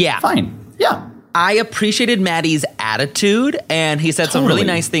 Yeah. Fine. Yeah. I appreciated Maddie's attitude, and he said some really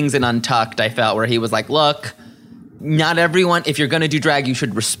nice things in Untucked, I felt, where he was like, look, not everyone, if you're going to do drag, you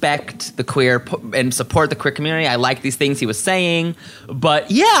should respect the queer and support the queer community. I like these things he was saying, but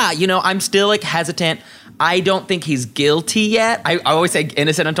yeah, you know, I'm still, like, hesitant. I don't think he's guilty yet. I always say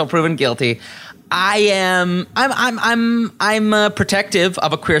innocent until proven guilty. I'm protective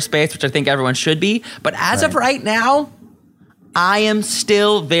of a queer space, which I think everyone should be, but as of right now, I am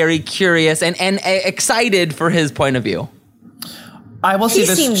still very curious and excited for his point of view. I will say this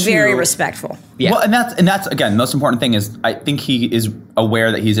too. He seemed very respectful. Yeah. Well, and that's again, the most important thing is I think he is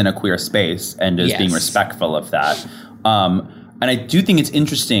aware that he's in a queer space and is being respectful of that. And I do think it's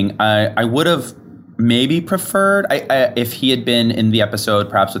interesting. I would have maybe preferred if he had been in the episode,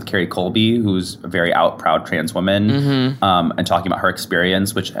 perhaps with Carrie Colby, who's a very out, proud trans woman, and talking about her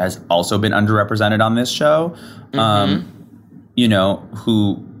experience, which has also been underrepresented on this show. You know,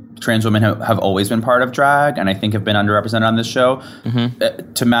 who trans women have always been part of drag, and I think have been underrepresented on this show.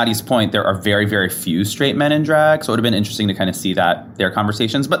 To Maddie's point, there are very, very few straight men in drag, so it would have been interesting to kind of see their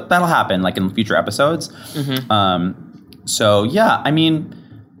conversations, but that'll happen, like, in future episodes. So, yeah, I mean,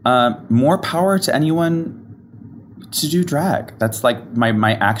 more power to anyone to do drag. That's like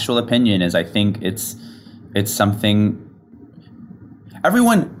my actual opinion is I think it's something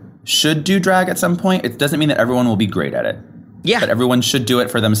everyone should do drag at some point. It doesn't mean that everyone will be great at it. Yeah. But everyone should do it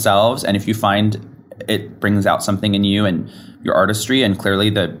for themselves. And if you find it brings out something in you and your artistry, and clearly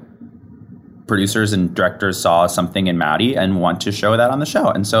the producers and directors saw something in Maddie and want to show that on the show.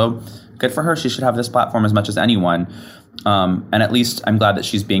 And so good for her. She should have this platform as much as anyone. And at least I'm glad that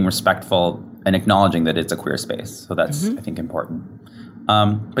she's being respectful and acknowledging that it's a queer space. So that's, I think, important.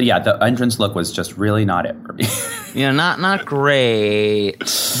 But yeah, the entrance look was just really not it for me. Yeah, not great.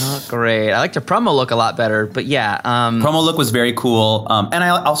 Not great. I liked her promo look a lot better, but yeah. Promo look was very cool. And I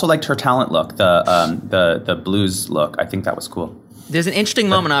also liked her talent look, the blues look. I think that was cool. There's an interesting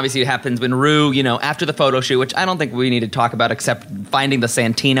moment, obviously, it happens when Rue, after the photo shoot, which I don't think we need to talk about except finding the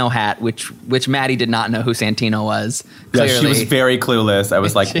Santino hat, which Maddie did not know who Santino was. Clearly. Yeah, she was very clueless. I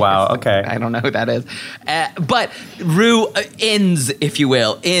was like, wow, okay. I don't know who that is. But Rue ends, if you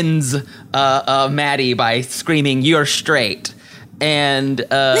will, Maddie by screaming, "You're straight." And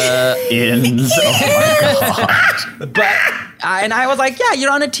ends. Oh my God. And I was like, yeah,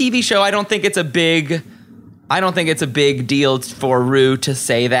 you're on a TV show. I don't think it's a big deal for Rue to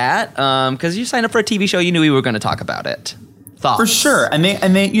say that, because you signed up for a TV show, you knew we were going to talk about it. Thoughts? For sure, and they,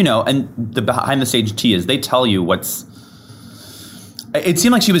 and the behind the stage tea is they tell you what's. It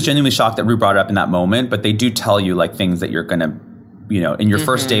seemed like she was genuinely shocked that Rue brought it up in that moment, but they do tell you like things that you're gonna, in your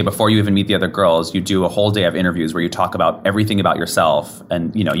first day before you even meet the other girls, you do a whole day of interviews where you talk about everything about yourself,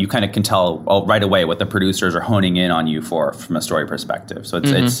 and you kind of can tell right away what the producers are honing in on you from a story perspective. So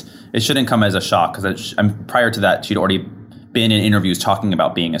it shouldn't come as a shock because prior to that she'd already been in interviews talking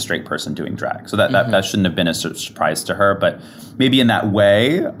about being a straight person doing drag. So that shouldn't have been a surprise to her. But maybe in that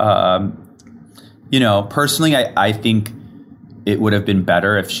way, personally, I think it would have been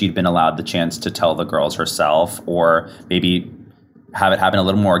better if she'd been allowed the chance to tell the girls herself, or maybe have it happen a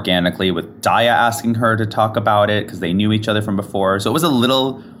little more organically with Daya asking her to talk about it because they knew each other from before. So it was a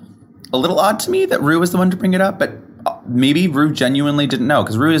little odd to me that Rue was the one to bring it up, but maybe Rue genuinely didn't know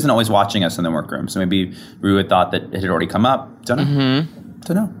because Rue isn't always watching us in the workroom. So maybe Rue had thought that it had already come up. Don't know.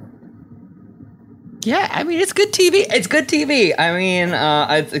 Don't know. Yeah, I mean, it's good TV. It's good TV. I mean,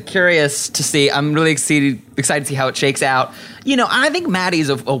 I'm curious to see. I'm really excited to see how it shakes out. I think Maddie's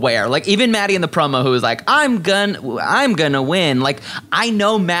aware. Like, even Maddie in the promo who was like, I'm gonna win. Like, I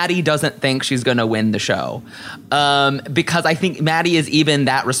know Maddie doesn't think she's gonna win the show. Because I think Maddie is even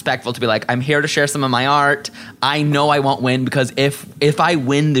that respectful to be like, I'm here to share some of my art. I know I won't win because if I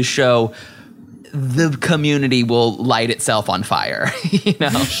win the show, the community will light itself on fire.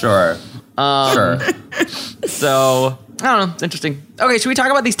 Sure. Sure. So, I don't know. It's interesting. Okay, should we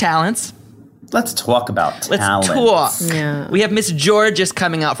talk about these talents? Let's talk about talents. Let's talk. Yeah. We have Miss Georges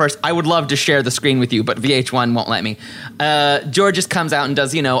coming out first. I would love to share the screen with you, but VH1 won't let me. Georges comes out and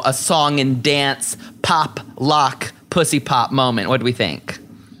does, a song and dance, pop, lock, pussy pop moment. What do we think?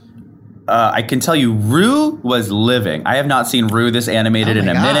 I can tell you, Rue was living. I have not seen Rue this animated in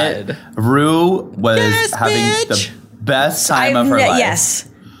a minute. Rue was having the best time of her life. Yes.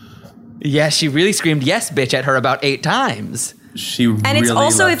 Yeah, she really screamed "yes, bitch" at her about 8 times. And it's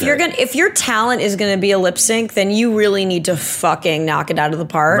also if your talent is gonna be a lip sync, then you really need to fucking knock it out of the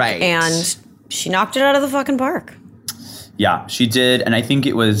park. Right. And she knocked it out of the fucking park. Yeah, she did, and I think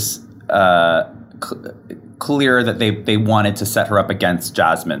it was clear that they wanted to set her up against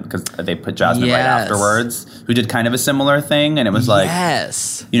Jasmine because they put Jasmine right afterwards, who did kind of a similar thing, and it was like,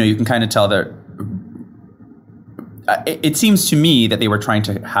 you can kind of tell that. It seems to me that they were trying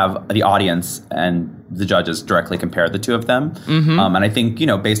to have the audience and the judges directly compare the two of them. And I think,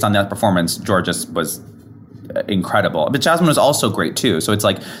 based on that performance, Georges was incredible. But Jasmine was also great, too. So it's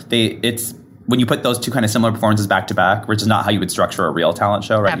like when you put those two kind of similar performances back to back, which is not how you would structure a real talent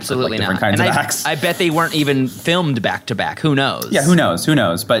show, right? Absolutely different not. kinds of acts. I bet they weren't even filmed back to back. Who knows? Yeah, who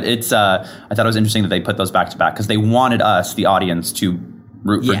knows? But it's I thought it was interesting that they put those back to back because they wanted us, the audience, to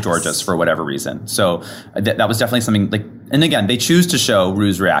root for Georges for whatever reason. So that was definitely something like, and again, they choose to show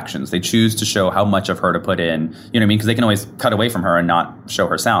Rue's reactions. They choose to show how much of her to put in, you know what I mean? Because they can always cut away from her and not show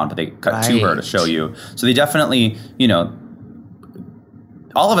her sound, but they cut to her to show you. So they definitely,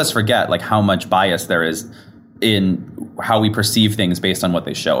 all of us forget like how much bias there is in how we perceive things based on what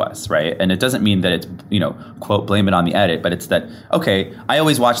they show us, right? And it doesn't mean that it's, quote, blame it on the edit, but it's that, okay, I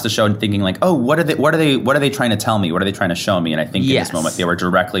always watch the show and thinking like, oh, what are they trying to tell me? What are they trying to show me? And I think in this moment they were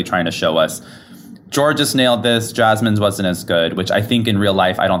directly trying to show us Georges nailed this, Jasmine's wasn't as good, which I think in real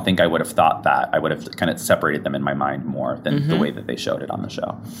life, I don't think I would have thought that. I would have kind of separated them in my mind more than the way that they showed it on the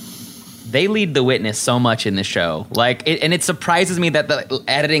show. they lead the witness so much in the show. And it surprises me that the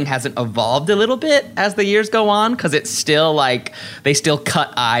editing hasn't evolved a little bit as the years go on, because it's still like they still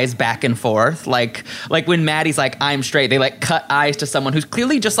cut eyes back and forth. Like when Maddie's like, I'm straight, they like cut eyes to someone who's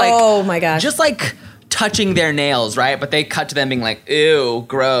clearly just like, oh my gosh, just like touching their nails, right? But they cut to them being like, ew,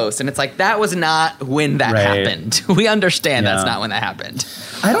 gross. And it's like, that was not when that happened. We understand that's not when that happened.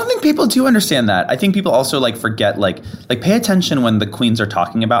 I don't think people do understand that. I think people also like forget, like pay attention when the queens are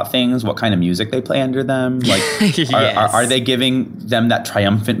talking about things, what kind of music they play under them. Like, yes. are they giving them that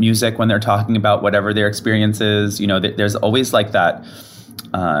triumphant music when they're talking about whatever their experience is? You know, there's always like that,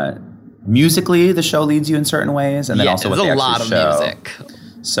 musically the show leads you in certain ways. And then also with the there's a lot of music.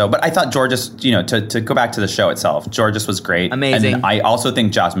 So, but I thought Georges, you know, to go back to the show itself, Georges was great. Amazing. And I also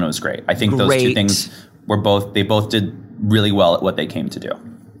think Jasmine was great. I think those two things they both did really well at what they came to do.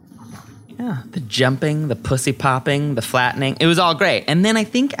 Yeah, the jumping, the pussy popping, the flattening, it was all great. And then I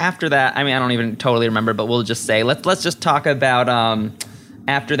think after that, I mean, I don't even totally remember, but we'll just say, let's just talk about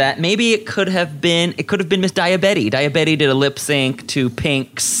after that. Maybe it could have been Miss Diabetti. Diabetti did a lip sync to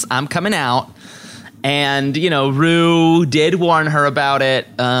Pink's I'm Coming Out. And, you know, Rue did warn her about it.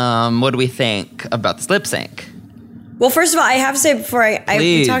 What do we think about this lip sync? Well, first of all, I have to say before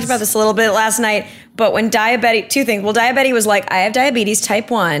we talked about this a little bit last night, but when Diabetti, two things. Well, Diabetti was like, I have diabetes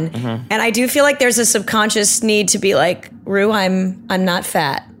type 1. Mm-hmm. And I do feel like there's a subconscious need to be like, Rue, I'm not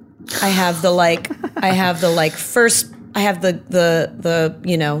fat. I have the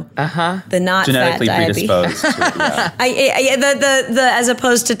you know, the not genetically fat diabetes. predisposed to, the as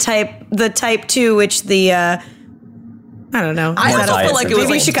opposed to type 2, which I don't know. I also feel like it was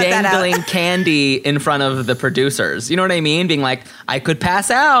like dangling cut candy in front of the producers. You know what I mean? Being like, I could pass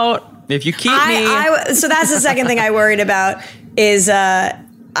out if you keep me. So that's the second thing I worried about is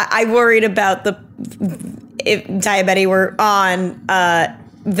I worried about if Diabetti were on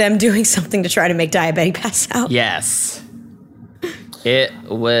them doing something to try to make Diabetti pass out. Yes. It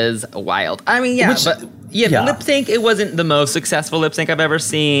was wild. I mean, the lip sync, it wasn't the most successful lip sync I've ever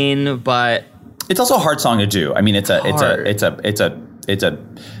seen, but it's also a hard song to do. I mean, it's a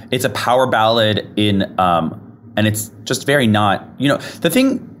power ballad in and it's just very not, you know, the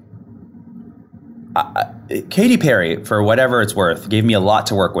thing. Katy Perry, for whatever it's worth, gave me a lot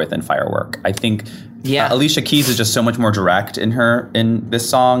to work with in Firework. I think Alicia Keys is just so much more direct in this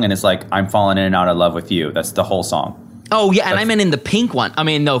song, and it's like, I'm falling in and out of love with you. That's the whole song. Oh yeah, and I meant in the Pink one. I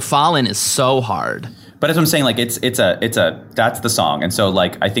mean, no, Fallen is so hard. But as I'm saying, like it's a that's the song, and so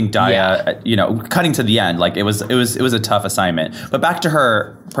like I think Daya, you know, cutting to the end, like it was a tough assignment. But back to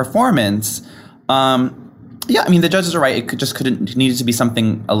her performance, yeah, I mean the judges are right. It needed to be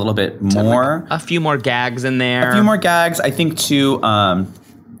something a little bit more, like a few more gags in there. A few more gags, I think. Too,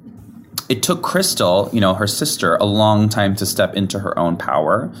 it took Crystal, you know, her sister, a long time to step into her own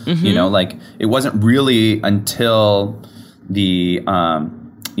power. Mm-hmm. You know, like it wasn't really until the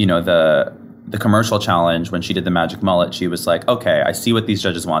the commercial challenge when she did the magic mullet, she was like, okay, I see what these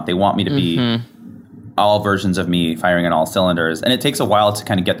judges want. They want me to be all versions of me firing on all cylinders. And it takes a while to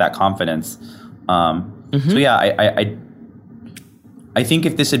kind of get that confidence. So yeah, I think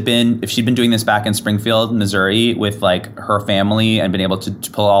if she'd been doing this back in Springfield, Missouri with like her family and been able to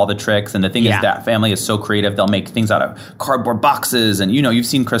pull all the tricks. And the thing is that family is so creative. They'll make things out of cardboard boxes. And, you know, you've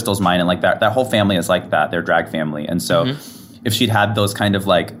seen Crystal's Mind and like that whole family is like that. Their drag family. And so if she'd had those kind of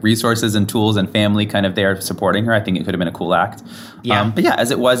like resources and tools and family kind of there supporting her, I think it could have been a cool act. Yeah. But yeah, as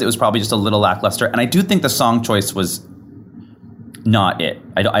it was probably just a little lackluster. And I do think the song choice was not it.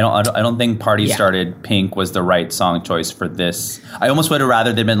 I don't think Party Started Pink was the right song choice for this. I almost would have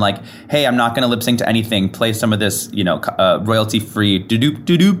rather they'd been like, hey, I'm not going to lip sync to anything. Play some of this, you know, royalty free doo-doop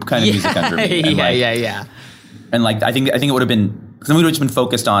doo-doop kind of music under me. And yeah. And like I think it would have been, because then we would have just been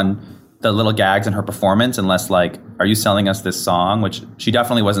focused on the little gags in her performance, and less like, are you selling us this song? Which she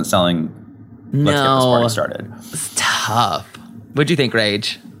definitely wasn't selling. Let's get this party started. It's tough. What'd you think,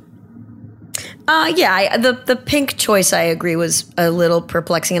 Rage? The Pink choice, I agree, was a little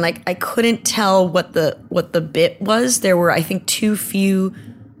perplexing, and I couldn't tell what the bit was. There were, I think, too few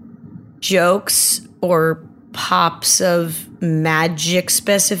jokes or pops of magic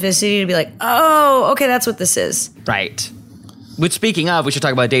specificity to be like, oh, okay, that's what this is. Right. Which, speaking of, we should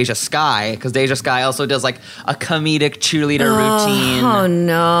talk about Deja Skye, because Deja Skye also does like a comedic cheerleader routine. Oh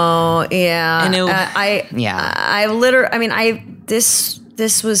no, yeah. And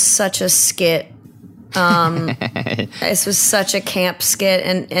this was such a skit This was such a camp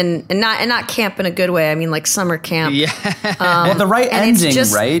skit, and not camp in a good way. I mean, like summer camp. Yeah. Well, the right ending,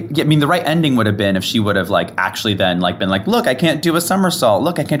 just, right? I mean, the right ending would have been if she would have like actually then like been like, look, I can't do a somersault.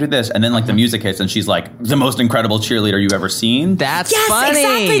 Look, I can't do this. And then like the music hits and she's like the most incredible cheerleader you've ever seen. That's yes, funny.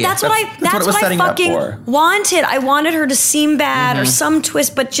 exactly. That's what I fucking wanted. I wanted her to seem bad or some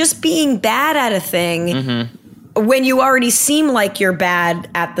twist, but just being bad at a thing when you already seem like you're bad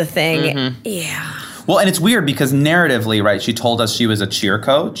at the thing. Yeah. Well, and it's weird because narratively, right, she told us she was a cheer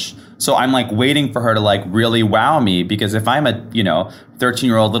coach. So I'm like waiting for her to like really wow me, because if I'm a,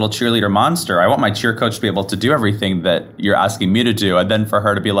 13-year-old little cheerleader monster, I want my cheer coach to be able to do everything that you're asking me to do. And then for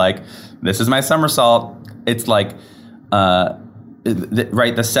her to be like, this is my somersault. It's like, right,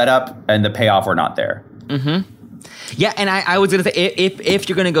 the setup and the payoff were not there. Yeah, and I was going to say, if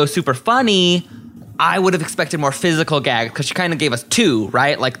you're going to go super funny, I would have expected more physical gags, because she kind of gave us two,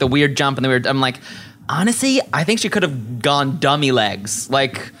 right? Like the weird jump and the weird, I'm like, honestly, I think she could have gone dummy legs.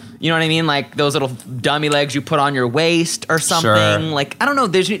 Like, you know what I mean? Like those little dummy legs you put on your waist or something. Sure. Like, I don't know.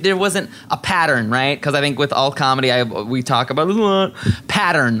 There wasn't a pattern, right? Because I think with all comedy, we talk about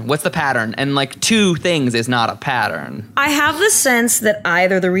pattern. What's the pattern? And like two things is not a pattern. I have the sense that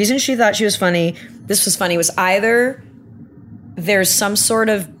either the reason she thought she was funny, this was funny, was either there's some sort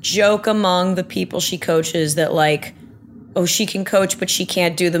of joke among the people she coaches that like, oh, she can coach, but she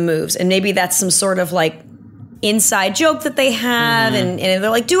can't do the moves. And maybe that's some sort of like inside joke that they have. And they're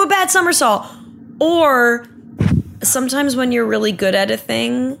like, do a bad somersault. Or sometimes when you're really good at a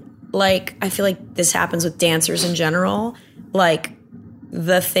thing, like I feel like this happens with dancers in general, like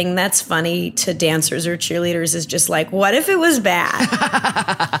the thing that's funny to dancers or cheerleaders is just like, what if it was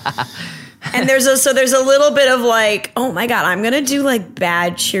bad? And there's a little bit of like, oh my God, I'm gonna do like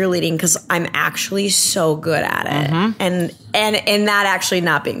bad cheerleading because I'm actually so good at it, and that actually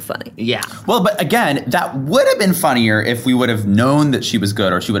not being funny. Yeah. Well, but again, that would have been funnier if we would have known that she was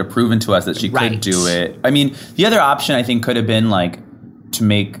good, or she would have proven to us that she could do it. I mean, the other option I think could have been like to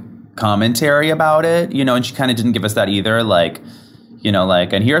make commentary about it, and she kind of didn't give us that either. Like,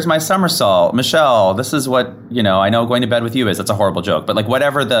 and here's my somersault, Michelle. This is what, I know going to bed with you is. That's a horrible joke. But like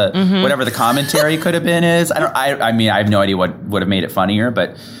whatever the commentary could have been is, I mean, I have no idea what would have made it funnier,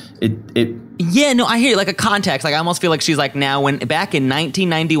 but it. Yeah, no, I hear you. Like a context. Like I almost feel like she's like, now when back in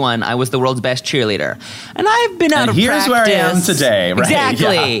 1991, I was the world's best cheerleader. And I've been out of here's practice. Where I am today, right?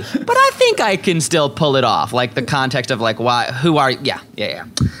 Exactly. Yeah. But I think I can still pull it off. Like the context of like, why, who are, yeah. Yeah.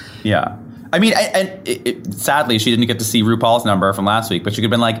 I mean, sadly, she didn't get to see RuPaul's number from last week, but she could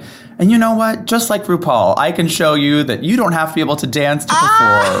have been like, and you know what? Just like RuPaul, I can show you that you don't have to be able to dance to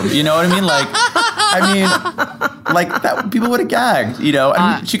perform. You know what I mean? Like, that people would have gagged,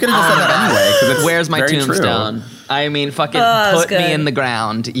 I mean, she could have just said that anyway. 'Cause it's where's my very tombstone? True. I mean, fucking put me in the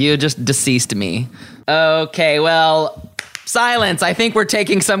ground. You just deceased me. Okay, well, silence. I think we're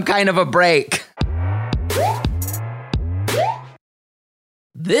taking some kind of a break.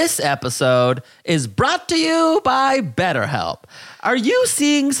 This episode is brought to you by BetterHelp. Are you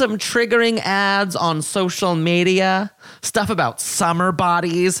seeing some triggering ads on social media? Stuff about summer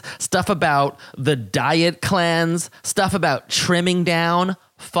bodies, stuff about the diet cleanse, stuff about trimming down.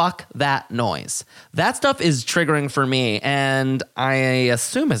 Fuck that noise. That stuff is triggering for me, and I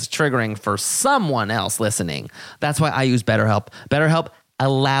assume it's triggering for someone else listening. That's why I use BetterHelp. BetterHelp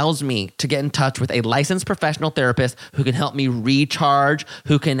allows me to get in touch with a licensed professional therapist who can help me recharge,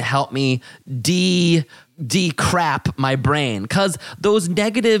 who can help me decrap my brain, because those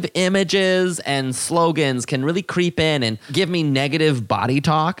negative images and slogans can really creep in and give me negative body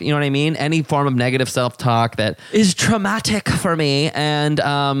talk. You know what I mean? Any form of negative self-talk that is traumatic for me. And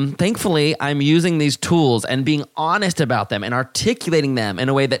thankfully, I'm using these tools and being honest about them and articulating them in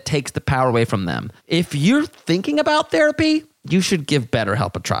a way that takes the power away from them. If you're thinking about therapy, you should give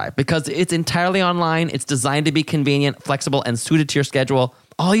BetterHelp a try, because it's entirely online. It's designed to be convenient, flexible, and suited to your schedule.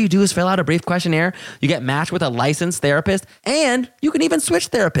 All you do is fill out a brief questionnaire. You get matched with a licensed therapist, and you can even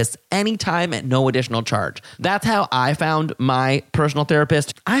switch therapists anytime at no additional charge. That's how I found my personal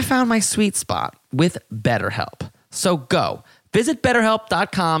therapist. I found my sweet spot with BetterHelp. So go. Visit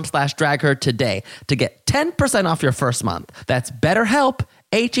BetterHelp.com/dragher today to get 10% off your first month. That's BetterHelp,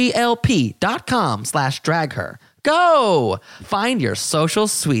 HELP.com/dragher. Go! Find your social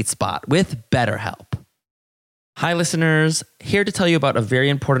sweet spot with BetterHelp. Hi, listeners. Here to tell you about a very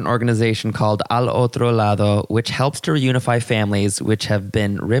important organization called Al Otro Lado, which helps to reunify families which have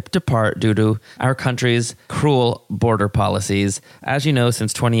been ripped apart due to our country's cruel border policies. As you know,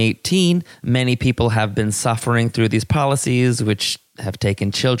 since 2018, many people have been suffering through these policies, which have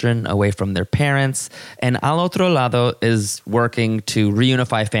taken children away from their parents. And Al Otro Lado is working to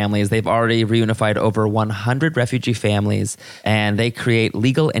reunify families. They've already reunified over 100 refugee families, and they create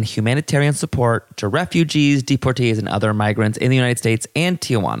legal and humanitarian support to refugees, deportees, and other migrants in the United States and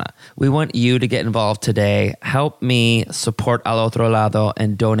Tijuana. We want you to get involved today. Help me support Al Otro Lado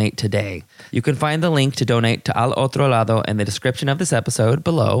and donate today. You can find the link to donate to Al Otro Lado in the description of this episode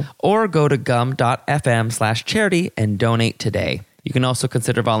below, or go to gum.fm/charity and donate today. You can also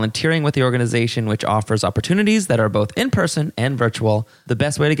consider volunteering with the organization, which offers opportunities that are both in person and virtual. The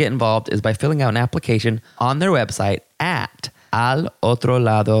best way to get involved is by filling out an application on their website at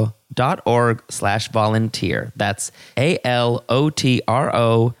alotrolado.org/volunteer. That's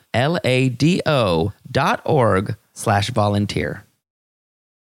ALOTROLADO.org/volunteer.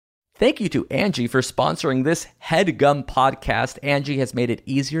 Thank you to Angie for sponsoring this HeadGum podcast. Angie has made it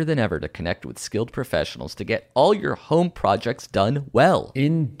easier than ever to connect with skilled professionals to get all your home projects done well.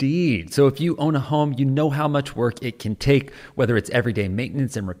 Indeed. So if you own a home, you know how much work it can take, whether it's everyday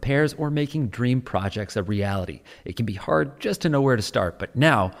maintenance and repairs or making dream projects a reality. It can be hard just to know where to start, but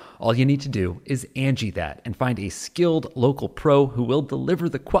now all you need to do is Angie that and find a skilled local pro who will deliver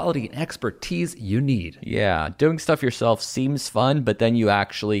the quality and expertise you need. Yeah, doing stuff yourself seems fun, but then you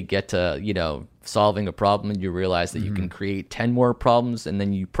actually get to, solving a problem and you realize that you can create 10 more problems, and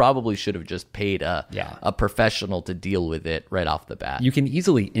then you probably should have just paid a professional to deal with it right off the bat. You can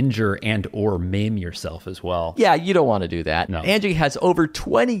easily injure and or maim yourself as well. Yeah, you don't want to do that. No. Angie has over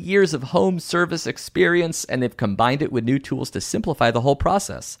 20 years of home service experience, and they've combined it with new tools to simplify the whole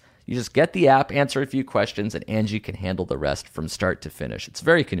process. You just get the app, answer a few questions, and Angie can handle the rest from start to finish. It's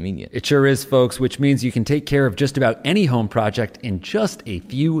very convenient. It sure is, folks, which means you can take care of just about any home project in just a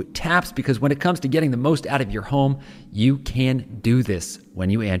few taps, because when it comes to getting the most out of your home, you can do this when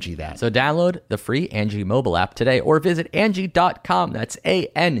you Angie that. So download the free Angie mobile app today or visit Angie.com. That's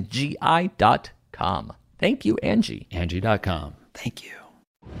ANGI.com. Thank you, Angie. Angie.com. Thank you.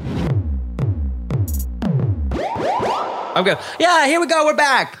 Okay. Yeah, here we go. We're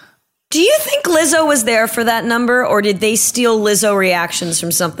back. Do you think Lizzo was there for that number, or did they steal Lizzo reactions from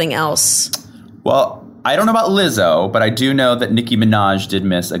something else? Well, I don't know about Lizzo, but I do know that Nicki Minaj did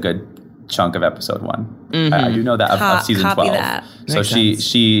miss a good chunk of episode 1. I do know that of season 12. That. So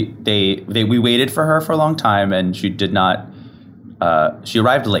we waited for her for a long time, and she did not. She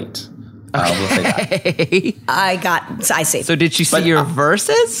arrived late. We'll say that. I see. So did she see your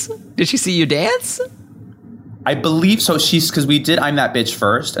verses? Did she see you dance? I believe so. Because we did I'm That Bitch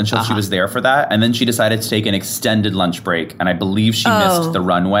first, and she was there for that, and then she decided to take an extended lunch break, and I believe she missed the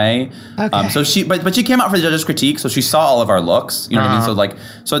runway. Okay. So she came out for the judges' critique, so she saw all of our looks. You know what I mean?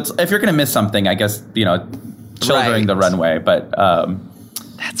 So it's, if you're gonna miss something, I guess chill during the runway. But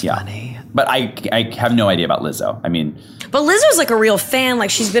that's funny. But I have no idea about Lizzo. I mean. But Lizzo's like a real fan.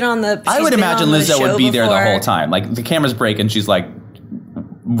 Like she's been on the. I would imagine Lizzo would be there the whole time. Like the cameras break and she's like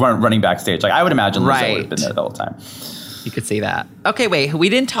running backstage. Like I would imagine Lizzo would have been there the whole time. You could see that. Okay, wait. We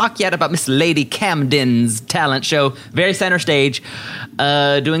didn't talk yet about Miss Lady Camden's talent show. Very center stage,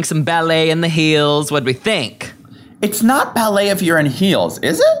 doing some ballet in the heels. What do we think? It's not ballet if you're in heels,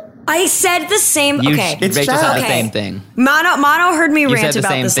 is it? I said the same. Okay, Rachel said the same thing. Mano heard me rant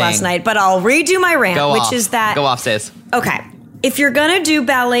about this last night, but I'll redo my rant, which is that. Go off, sis. Okay. If you're going to do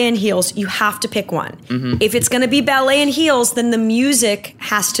ballet and heels, you have to pick one. Mm-hmm. If it's going to be ballet and heels, then the music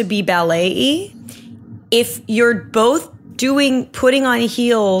has to be ballet-y. If you're both putting on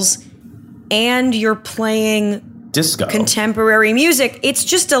heels and you're playing disco contemporary music, it's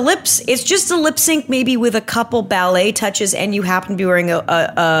just a lip sync maybe with a couple ballet touches, and you happen to be wearing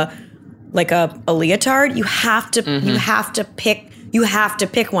a leotard. You have to pick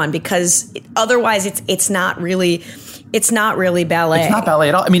one, because otherwise it's not really ballet. It's not ballet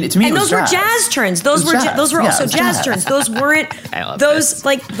at all. I mean, to me, and it was those were jazz turns. Those were also jazz turns. Those weren't those.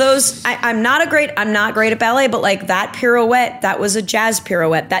 I'm not great at ballet, but like that pirouette, that was a jazz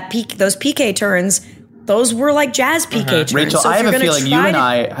pirouette. Those piqué turns, those were like jazz piqué turns. Rachel, so I have a feeling you and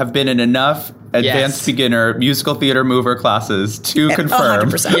I have been in enough advanced beginner musical theater mover classes to confirm.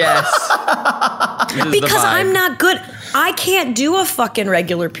 100%. Yes. Because I'm not good. I can't do a fucking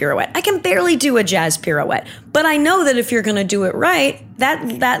regular pirouette. I can barely do a jazz pirouette. But I know that if you're going to do it right,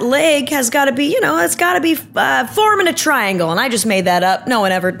 that leg has got to be, it's got to be forming a triangle. And I just made that up. No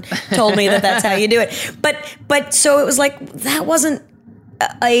one ever told me that that's how you do it. But so it was like, that wasn't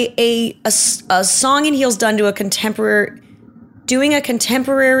a song in heels done to a contemporary, doing a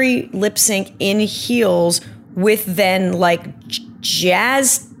contemporary lip sync in heels with then like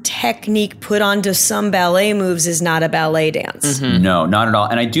jazz technique put onto some ballet moves is not a ballet dance. Mm-hmm. No, not at all.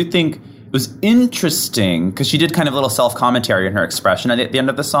 And I do think was interesting because she did kind of a little self-commentary in her expression at the end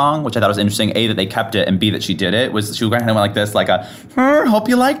of the song, which I thought was interesting. A, that they kept it, and B, that she did it. She kind of went like this, like a, hope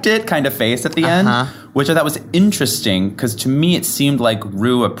you liked it kind of face at the end, which I thought was interesting because to me it seemed like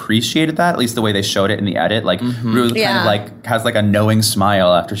Rue appreciated that, at least the way they showed it in the edit. Like Rue kind of like has like a knowing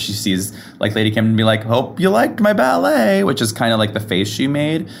smile after she sees like Lady Kim and be like, hope you liked my ballet, which is kind of like the face she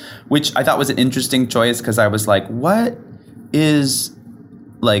made, which I thought was an interesting choice because I was like, what is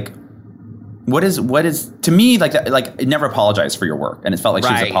to me like it never apologized for your work, and it felt like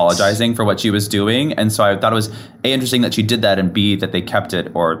she was apologizing for what she was doing, and so I thought it was A, interesting that she did that, and B, that they kept it,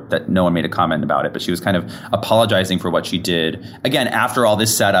 or that no one made a comment about it, but she was kind of apologizing for what she did again after all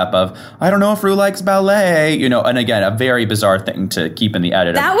this setup of I don't know if Rue likes ballet, you know, and again a very bizarre thing to keep in the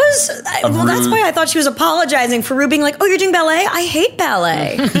edit. That's why I thought she was apologizing for Rue being like, oh, you're doing ballet? I hate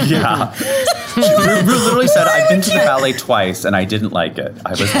ballet. Yeah. Rue literally said, I've been to the ballet twice and I didn't like it.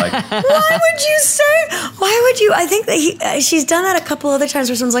 I was like, why would you say? Why would you? I think that she's done that a couple other times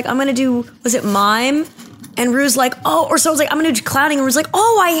where someone's like, I'm going to do, was it mime? And Rue's like, oh, or someone's like, I'm going to do clowning. And Rue's like,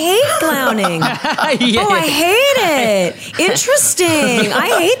 oh, I hate clowning. Oh, I hate it. Interesting. I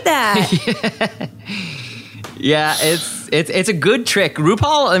hate that. Yeah, it's a good trick.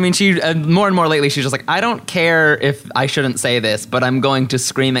 RuPaul, I mean, she more and more lately, she's just like, I don't care if I shouldn't say this, but I'm going to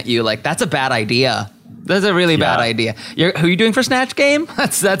scream at you like, that's a bad idea. That's a really bad idea. Who are you doing for Snatch Game?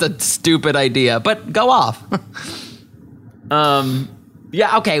 That's a stupid idea, but go off.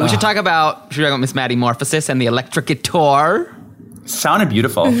 Yeah, okay, we should talk about Miss Maddie Morphosis and the electric guitar. Sounded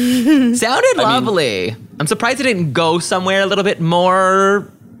beautiful. Sounded lovely. I'm surprised it didn't go somewhere a little bit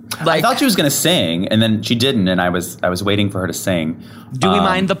more. I thought she was going to sing, and then she didn't, and I was waiting for her to sing. Do we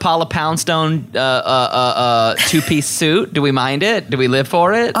mind the Paula Poundstone two-piece suit? Do we mind it? Do we live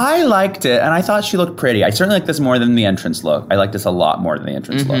for it? I liked it, and I thought she looked pretty. I certainly like this more than the entrance look. I like this a lot more than the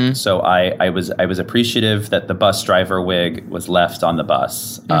entrance look. So I was appreciative that the bus driver wig was left on the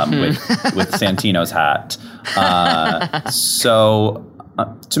bus with Santino's hat.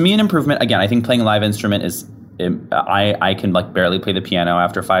 To me, an improvement. Again, I think playing a live instrument is. I can like barely play the piano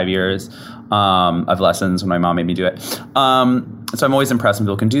after 5 years of lessons when my mom made me do it. So I'm always impressed when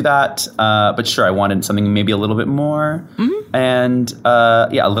people can do that. But sure, I wanted something maybe a little bit more. And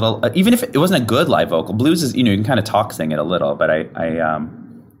a little, even if it wasn't a good live vocal. Blues is, you can kind of talk sing it a little, but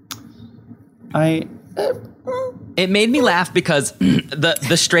it made me laugh because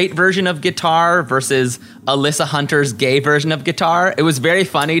the straight version of guitar versus Alyssa Hunter's gay version of guitar, it was very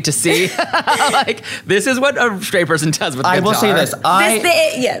funny to see. Like, this is what a straight person does with guitar. I will say this.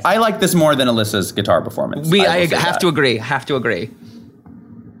 I like this more than Alyssa's guitar performance. I have to agree.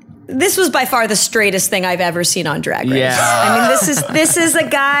 This was by far the straightest thing I've ever seen on Drag Race. Yeah. I mean, this is a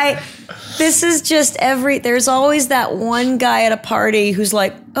guy. This is just there's always that one guy at a party who's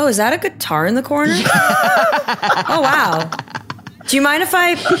like, oh, is that a guitar in the corner? Oh, wow. Do you mind if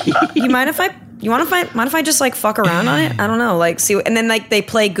I just like fuck around on it? I don't know. Like, see, and then like they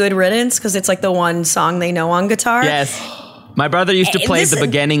play Good Riddance because it's like the one song they know on guitar. Yes. My brother used to play the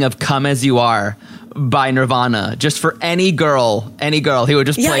beginning of Come As You Are by Nirvana. Just for any girl, he would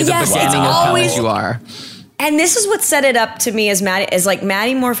just play the beginning of Come As You Are. And this is what set it up to me as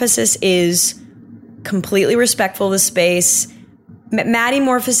Maddie Morphosis is completely respectful of the space. Maddie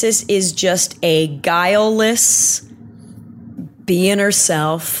Morphosis is just a guileless being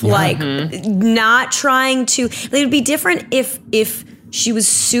herself, like not trying to. It would be different if she was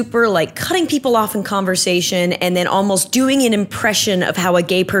super like cutting people off in conversation and then almost doing an impression of how a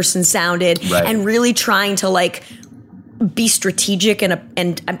gay person sounded and really trying to like be strategic and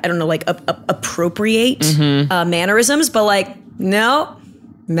I don't know, like appropriate mannerisms, but like no,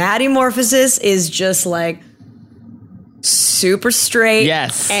 Maddie Morphosis is just like super straight.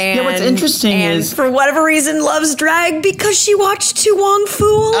 Yes. And, what's interesting is for whatever reason loves drag because she watched Tu Wong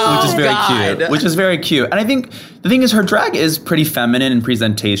Fu, which is very cute. Which is very cute. And I think the thing is, her drag is pretty feminine in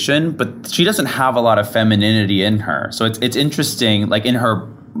presentation, but she doesn't have a lot of femininity in her. So it's interesting, like in her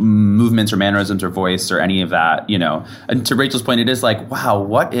movements or mannerisms or voice or any of that, And to Rachel's point, it is like, wow,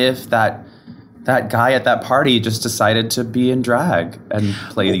 what if that guy at that party just decided to be in drag and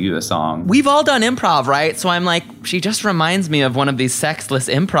play you a song? We've all done improv, right? So I'm like, she just reminds me of one of these sexless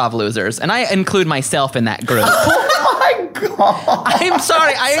improv losers. And I include myself in that group. Oh my God. I'm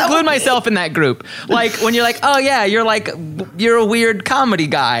sorry. I include myself in that group. Like when you're like, oh yeah, you're a weird comedy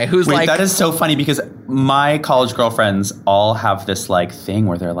guy who's Wait, like. That is so funny because my college girlfriends all have this like thing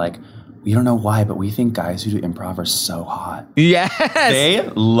where they're like, we don't know why, but we think guys who do improv are so hot. Yes. They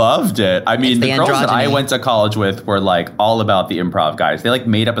loved it. I mean, the girls that I went to college with were like all about the improv guys. They like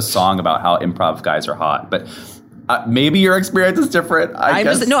made up a song about how improv guys are hot. But maybe your experience is different. I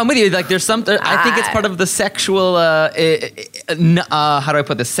guess. I'm with you. Like, there's some. I think it's part of the sexual. How do I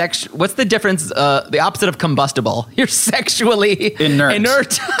put this? What's the difference? The opposite of combustible. You're sexually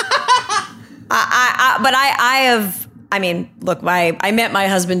inert. I mean, look, I met my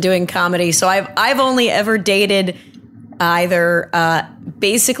husband doing comedy, so I've only ever dated either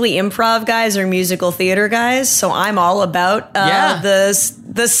basically improv guys or musical theater guys. So I'm all about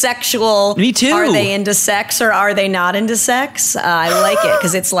the sexual. Me too. Are they into sex or are they not into sex? I like it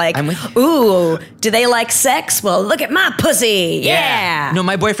because it's like, ooh, do they like sex? Well, look at my pussy. Yeah. No,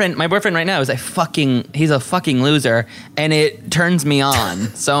 my boyfriend right now is he's a fucking loser, and it turns me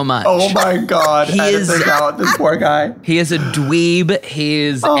on so much. Oh my God. This poor guy. He is a dweeb.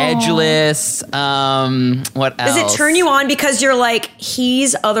 He's edgeless. What else? Does it turn you on because you're like,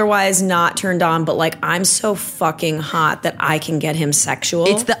 he's otherwise not turned on, but like, I'm so fucking hot that I can get him sexual?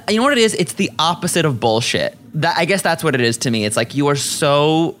 You know what it is? It's the opposite of bullshit. I guess that's what it is to me. It's like, you are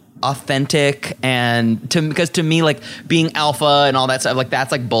so authentic, and because to me, like, being alpha and all that stuff, like,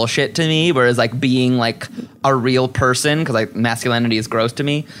 that's like bullshit to me, whereas like being like a real person, because like masculinity is gross to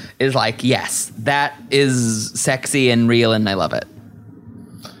me, is like, yes, that is sexy and real, and I love it.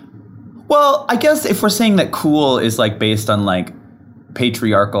 Well, I guess if we're saying that cool is like based on like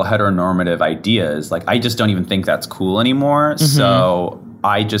patriarchal heteronormative ideas, like, I just don't even think that's cool anymore. Mm-hmm. So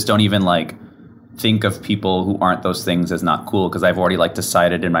I just don't even like think of people who aren't those things as not cool, because I've already like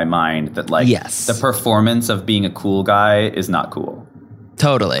decided in my mind that like the performance of being a cool guy is not cool.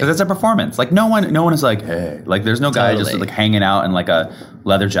 Totally. Because it's a performance. Like, no one is like, hey, like, there's no guy just like hanging out in like a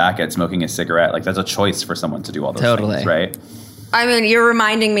leather jacket smoking a cigarette. Like, that's a choice for someone to do all those things, right? I mean, you're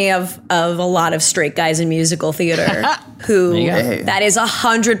reminding me of a lot of straight guys in musical theater who that is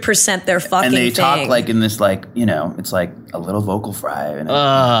 100% their fucking thing. And they thing. talk like in this, like, you know, it's like a little vocal fry. And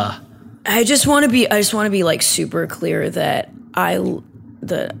I just want to be like super clear that I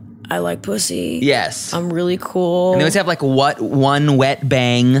like pussy. Yes. I'm really cool. And they always have like one wet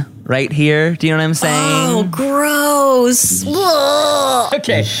bang right here. Do you know what I'm saying? Oh, gross.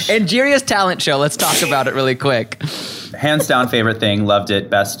 Okay. Angeria's talent show. Let's talk about it really quick. Hands down favorite thing. Loved it.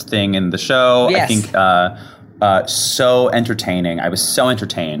 Best thing in the show. Yes. I think so entertaining. I was so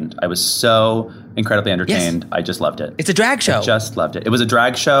entertained. I was so incredibly entertained. Yes. I just loved it. It's a drag show. I just loved it. It was a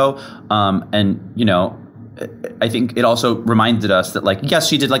drag show. And, you know, I think it also reminded us that, like, yes,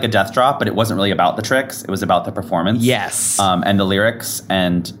 she did like a death drop, but it wasn't really about the tricks. It was about the performance. Yes. And the lyrics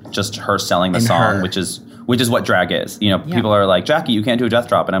and just her selling the song, which is what drag is. You know, people are like, Jackie, you can't do a death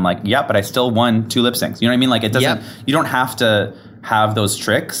drop. And I'm like, yeah, but I still won 2 lip syncs. You know what I mean? Like, it doesn't, you don't have to have those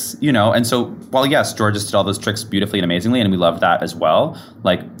tricks, you know? And so, while yes, Georges did all those tricks beautifully and amazingly, and we loved that as well.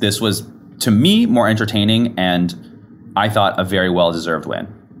 Like, this was, to me, more entertaining, and I thought a very well-deserved win.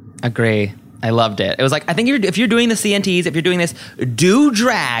 Agree. I loved it. It was like, I think if you're doing the CNTs, if you're doing this, do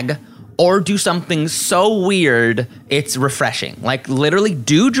drag or do something so weird, it's refreshing. Like, literally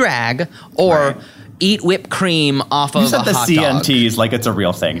do drag or eat whipped cream off of a hot dog. You said the CNTs like it's a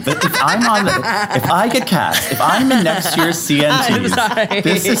real thing. If I get cast, if I'm in next year's CNTs,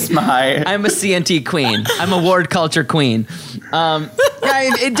 this is I'm a CNT queen. I'm a ward culture queen.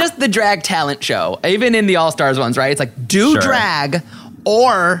 Just the drag talent show, even in the All-Stars ones, right? It's like, do drag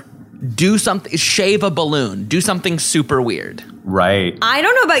or do something, shave a balloon, do something super weird. Right. I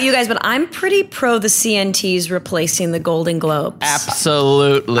don't know about you guys, but I'm pretty pro the CNTs replacing the Golden Globes.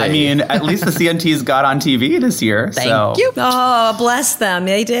 Absolutely. I mean, at least the CNTs got on TV this year. Thank you. Oh, bless them.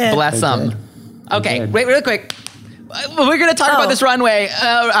 They did. Bless them. Okay, wait, real quick. We're going to talk about this runway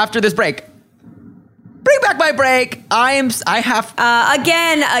after this break. Bring back my break.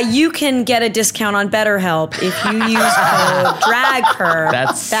 Again, you can get a discount on BetterHelp if you use code DRAGHER.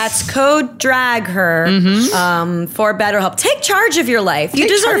 That's code DRAGHER for BetterHelp. Take charge of your life. You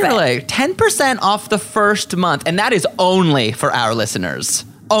deserve it. 10% off the first month, and that is only for our listeners.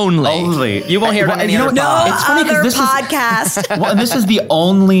 Only. You won't hear it on any other podcast. It's funny because this podcast. Well, and this is the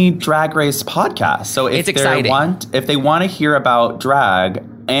only Drag Race podcast. So if they want to hear about drag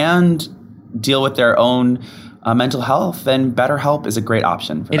and deal with their own mental health, then BetterHelp is a great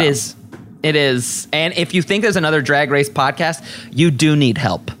option for them. It is. And if you think there's another Drag Race podcast, you do need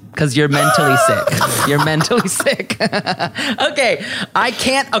help because you're mentally sick. You're mentally sick. Okay, I'm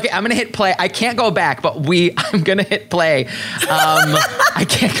going to hit play. I can't go back, but I'm going to hit play. I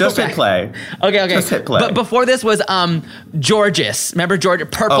can't go back. Just hit play. Okay. Just hit play. But before this was Georges. Remember Georges?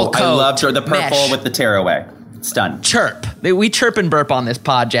 Purple coat. I love the purple mesh. with the tearaway. It's done. Chirp. We chirp and burp on this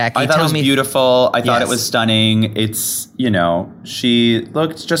pod, Jackie. I thought it was beautiful. I thought it was stunning. It's, she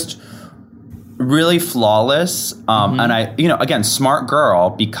looked just really flawless. And again, smart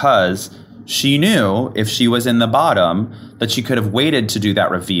girl, because she knew if she was in the bottom that she could have waited to do that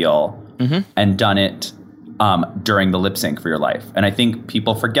reveal and done it during the lip sync for your life. And I think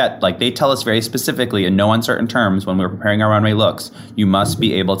people forget, like they tell us very specifically in no uncertain terms when we're preparing our runway looks, you must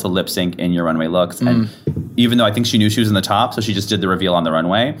be able to lip sync in your runway looks. And even though I think she knew she was in the top, so she just did the reveal on the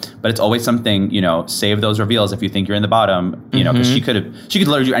runway, but it's always something, you know, save those reveals if you think you're in the bottom, you know, because she could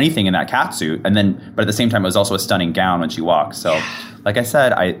literally do anything in that cat suit. And then, but at the same time, it was also a stunning gown when she walked. So like I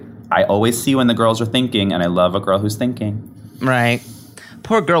said, I always see when the girls are thinking, and I love a girl who's thinking. Right.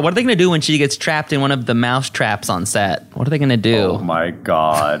 Poor girl. What are they going to do when she gets trapped in one of the mouse traps on set? What are they going to do? Oh my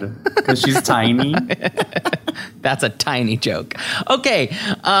God. Because she's tiny. That's a tiny joke. Okay.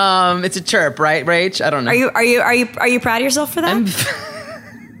 It's a chirp, right, Rach? I don't know. Are you proud of yourself for that?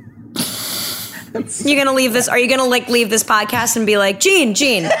 You're gonna leave this? Are you gonna like leave this podcast and be like, Gene,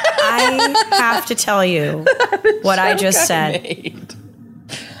 I have to tell you what I just said.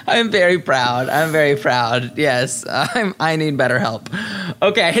 I'm very proud. Yes, I need better help.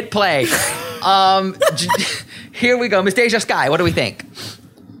 Okay, I hit play. Here we go. Miss Deja Sky, what do we think?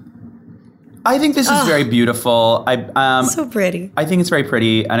 I think this is very beautiful. So pretty. I think it's very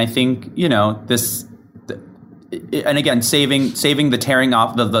pretty, and I think, you know, this. And again, saving the tearing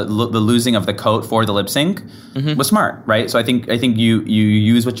off the losing of the coat for the lip sync was smart, right? So I think you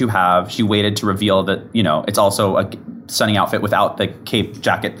use what you have. She waited to reveal that, you know, it's also a stunning outfit without the cape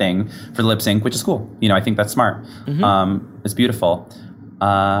jacket thing for the lip sync, which is cool. You know, I think that's smart. It's beautiful.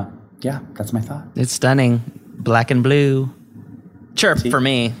 Yeah, that's my thought. It's stunning. Black and blue. Chirp for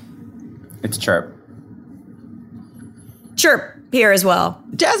me. It's chirp. Chirp here as well.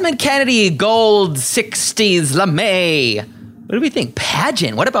 Jasmine Kennedy, gold 60s lame. What do we think?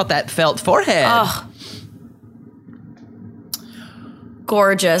 Pageant. What about that felt forehead? Oh.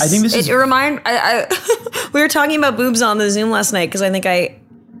 Gorgeous. I think this is... we were talking about boobs on the Zoom last night because I think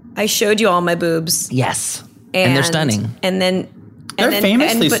I showed you all my boobs. Yes. And they're stunning. They're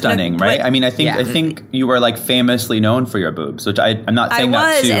famously stunning, right? I mean, I think you were like famously known for your boobs, which I'm not saying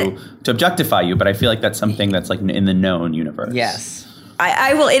that to objectify you, but I feel like that's something that's like in the known universe. Yes.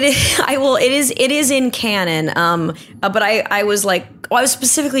 I will. It is in canon. But I was like, I was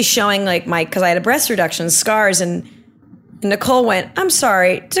specifically showing like because I had a breast reduction scars, and Nicole went, I'm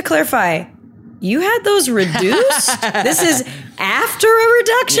sorry, to clarify, you had those reduced? This is after a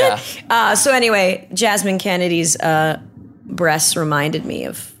reduction? Yeah. So anyway, Jasmine Kennedy's breasts reminded me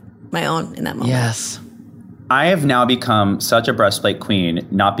of my own in that moment. Yes. I have now become such a breastplate queen,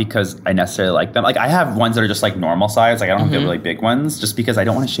 not because I necessarily like them. Like, I have ones that are just like normal size. Like, I don't have the really big ones, just because I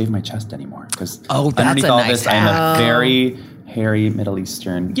don't want to shave my chest anymore. Because underneath all this, I am a very hairy Middle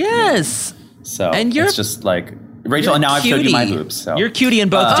Eastern. Yes. Woman. So and it's just like, Rachel, and now I've showed you my boobs. So. You're cutie in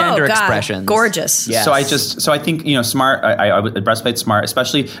both gender expressions. Gorgeous. Yes. So I think, you know, smart, I breastplate smart,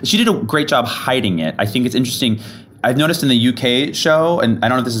 especially, she did a great job hiding it. I think it's interesting. I've noticed in the UK show, and I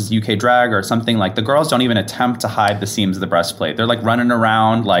don't know if this is UK drag or something, like the girls don't even attempt to hide the seams of the breastplate. They're like running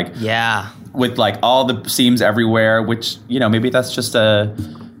around like with like all the seams everywhere, which, you know, maybe that's just a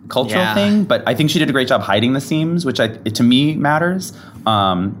cultural thing, but I think she did a great job hiding the seams, which to me matters.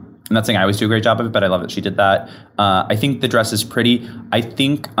 I'm not saying I always do a great job of it, but I love that she did that. I think the dress is pretty. I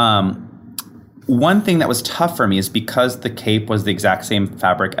think one thing that was tough for me is because the cape was the exact same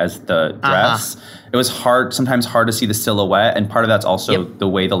fabric as the dress. It was sometimes hard to see the silhouette, and part of that's also the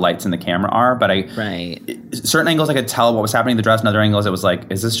way the lights in the camera are. But certain angles I could tell what was happening in the dress, and other angles it was like,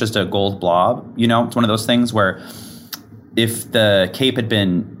 is this just a gold blob? You know, it's one of those things where if the cape had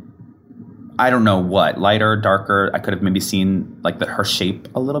been, I don't know what, lighter, darker, I could have maybe seen like her shape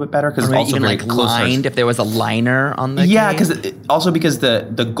a little bit better, because it's also even very like close. Lined if there was a liner on the cape. Because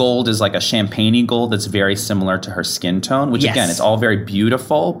the gold is like a champagne-y gold that's very similar to her skin tone, which again, it's all very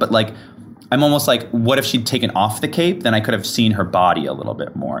beautiful, but like I'm almost like, what if she'd taken off the cape? Then I could have seen her body a little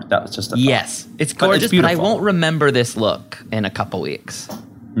bit more. That was just a thought. Yes, it's gorgeous, but I won't remember this look in a couple weeks.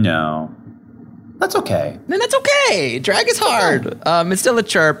 No. That's okay. Then that's okay. Drag is hard. It's still a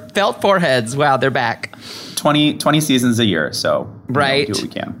chirp. Felt foreheads. Wow, they're back. 20 seasons a year, so right. Do what we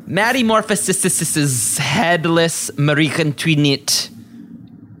can. Maddie Morphosis' headless American Twinit.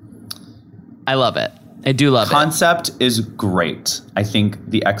 I love it. I do love it. Concept is great. I think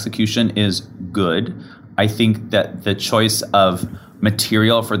the execution is good. I think that the choice of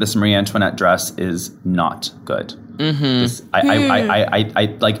material for this Marie Antoinette dress is not good.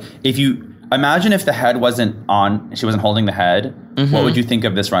 I like, if you imagine if the head wasn't on, she wasn't holding the head, what would you think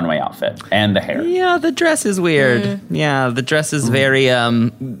of this runway outfit and the hair? Yeah, the dress is weird. Yeah, the dress is very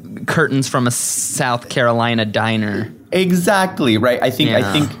curtains from a South Carolina diner. Exactly, right? I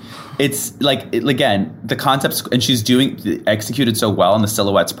think it's like, again, the concepts, and she's executed so well, and the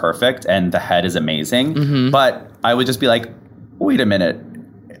silhouette's perfect, and the head is amazing. Mm-hmm. But I would just be like, wait a minute.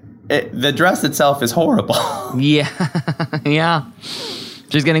 The dress itself is horrible. Yeah. Yeah.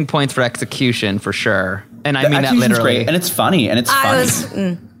 She's getting points for execution for sure. And I mean that literally. Great, and it's funny, and it's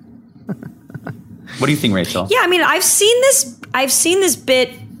funny. What do you think, Rachel? Yeah, I mean, I've seen this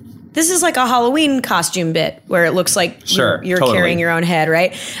bit. This is like a Halloween costume bit where it looks like you're totally carrying your own head,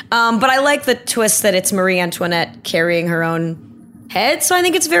 right? But I like the twist that it's Marie Antoinette carrying her own head. So I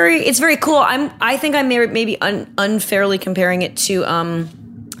think it's very cool. I think I'm maybe unfairly comparing it to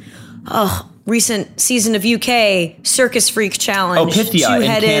recent season of UK Circus Freak Challenge. Oh, Pythia in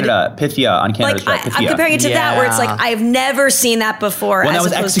Canada. Pythia on Canada's like, Pythia. I'm comparing it to that where it's like, I've never seen that before. Well, that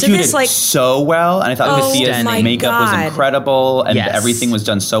was executed so well, and I thought Pythia's makeup was incredible, and everything was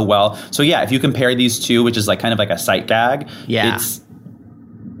done so well. So yeah, if you compare these two, which is like kind of like a sight gag, it's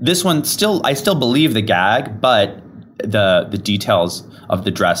this one I still believe the gag, but the details of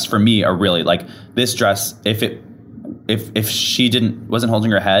the dress for me are really like this dress. If she wasn't holding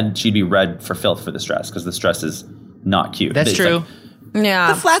her head, she'd be red for filth for this dress, because this dress is not cute. That's true.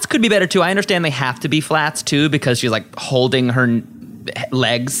 Yeah. The flats could be better too. I understand they have to be flats too, because she's like holding her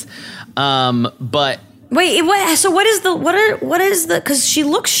legs. But wait, what is the? Because she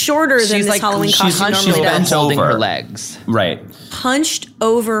looks shorter than this Halloween costume normally does. She's holding her legs. Right. Hunched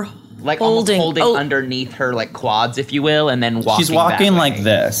over. Like holding underneath her like quads, if you will, and then walking. She's walking like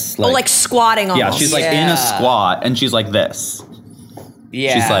this. Like squatting almost. Yeah, she's like in a squat, and she's like this.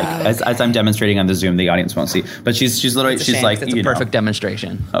 Yeah. She's like, as I'm demonstrating on the Zoom, the audience won't see, but she's literally, she's like, it's a perfect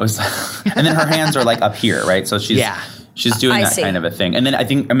demonstration. And then her hands are like up here, right? So she's doing that kind of a thing. And then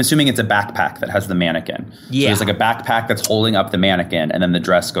I'm assuming it's a backpack that has the mannequin. Yeah. So there's like a backpack that's holding up the mannequin, and then the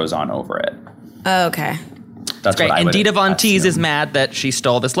dress goes on over it. Okay. That's great. What I and would Dita Von Teese assume. is mad that she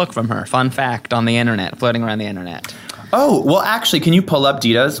stole this look from her. Fun fact on the internet, floating around the internet. Oh, well, actually, can you pull up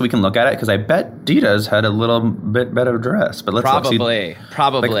Dita's so we can look at it? Because I bet Dita's had a little bit better dress. But let's Probably. We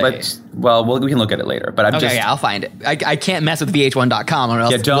can look at it later. But I'll find it. I can't mess with VH1.com or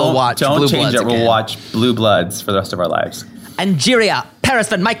else we'll watch don't Blue change Bloods it. again. We'll watch Blue Bloods for the rest of our lives. Angeria, Paris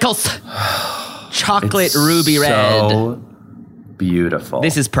Van Michaels. Chocolate ruby red. So beautiful.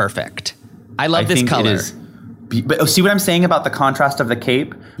 This is perfect. I love this color. But see what I'm saying about the contrast of the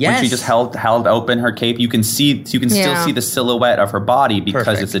cape? Yes. When she just held open her cape, you can still see the silhouette of her body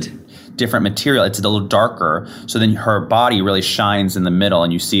because it's a different material. It's a little darker. So then her body really shines in the middle,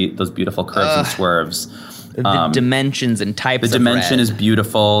 and you see those beautiful curves and swerves. The dimensions and types of The dimension red. is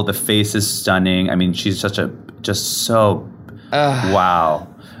beautiful. The face is stunning. I mean, she's wow.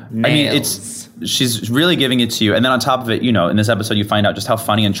 Nails. I mean, she's really giving it to you. And then on top of it, in this episode, you find out just how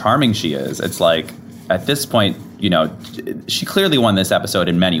funny and charming she is. It's like, at this point, she clearly won this episode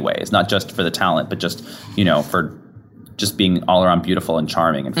in many ways, not just for the talent, but just, for just being all around beautiful and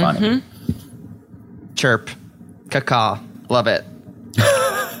charming and funny. Mm-hmm. Chirp. Caca. Love it.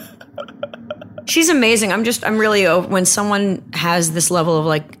 She's amazing. I'm really, when someone has this level of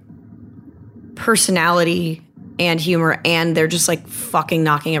like personality and humor, and they're just like fucking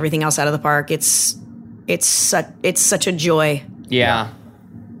knocking everything else out of the park. It's such a joy. Yeah.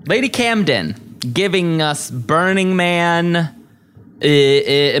 Lady Camden giving us Burning Man,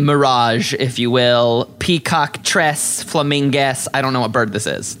 Mirage, if you will, Peacock Tress, Flamingues. I don't know what bird this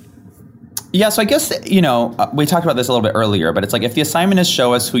is. Yeah, so I guess, we talked about this a little bit earlier, but it's like if the assignment is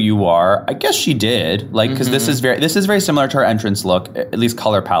show us who you are, I guess she did. Like, because this is very similar to her entrance look, at least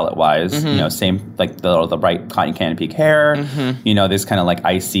color palette wise. Same, like the bright cotton candy peak hair, this kind of like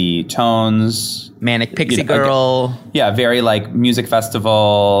icy tones. Manic Pixie Girl. Very like music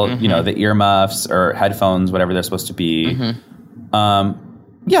festival, the earmuffs or headphones, whatever they're supposed to be.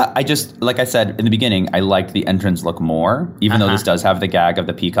 I just, like I said in the beginning, I liked the entrance look more, even though this does have the gag of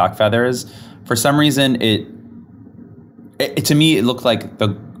the peacock feathers. For some reason, it to me, it looked like the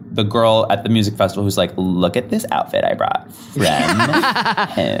girl at the music festival who's like, look at this outfit I brought, friend.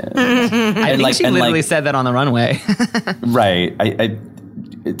 I think she literally said that on the runway. Right.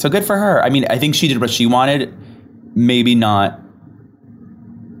 So good for her. I mean, I think she did what she wanted. Maybe not.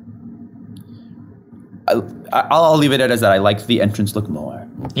 I'll leave it as that. I liked the entrance look more.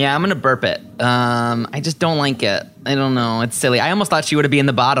 Yeah, I'm going to burp it. I just don't like it. I don't know. It's silly. I almost thought she would have been in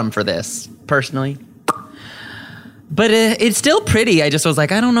the bottom for this, personally. But it's still pretty. I just was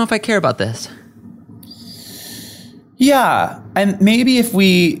like, I don't know if I care about this. Yeah. And maybe if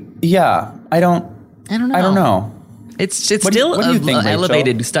we... Yeah. I don't know. It's still what do you think,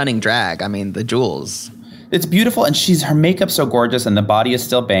 elevated, stunning drag. I mean, the jewels. it's beautiful, and her makeup's so gorgeous, and the body is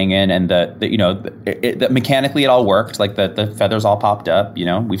still banging, and the mechanically it all worked. Like the feathers all popped up. You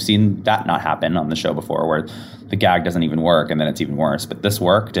know, we've seen that not happen on the show before, where the gag doesn't even work, and then it's even worse. But this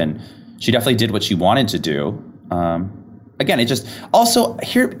worked, and she definitely did what she wanted to do. Again, it just also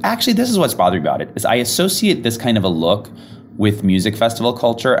here. Actually, this is what's bothering me about it is I associate this kind of a look with music festival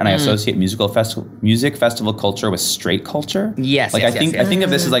culture, and I associate music festival culture with straight culture. Yes, like yes, I think yes. I think of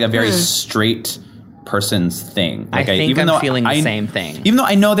this as like a very straight person's thing. Like I think I'm feeling the same thing. Even though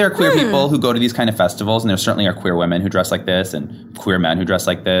I know there are queer people who go to these kind of festivals, and there certainly are queer women who dress like this, and queer men who dress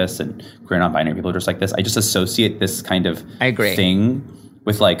like this, and queer non-binary people who dress like this. I just associate this kind of thing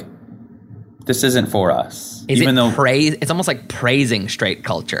with like, this isn't for us. It's almost like praising straight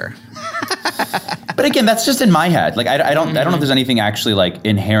culture. But again, that's just in my head. Like I don't know if there's anything actually like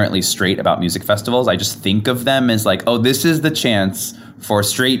inherently straight about music festivals. I just think of them as like, oh, this is the chance for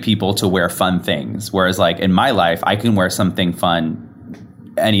straight people to wear fun things. Whereas like in my life, I can wear something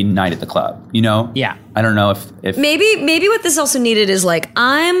fun any night at the club, you know? Yeah. I don't know if maybe what this also needed is like,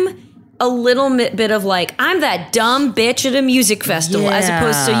 I'm a little bit of like, I'm that dumb bitch at a music festival, as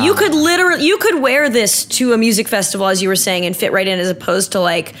opposed to you could wear this to a music festival, as you were saying, and fit right in, as opposed to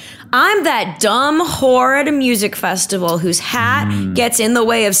like, I'm that dumb whore at a music festival whose hat gets in the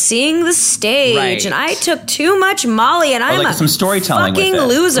way of seeing the stage, and I took too much Molly, and I'm like some storytelling fucking with it.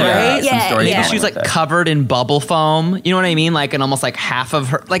 loser. Yeah, Maybe she's like covered in bubble foam. You know what I mean? Like, and almost like half of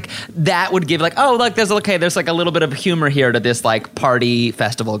her, like that would give like, oh, like there's like a little bit of humor here to this like party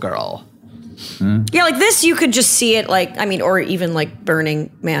festival girl. Yeah, like this, you could just see it like, I mean, or even like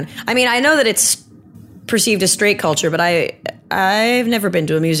Burning Man. I mean, I know that it's perceived as straight culture, but I've never been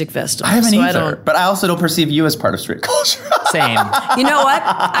to a music festival. I haven't either, but I also don't perceive you as part of straight culture. Same. You know what?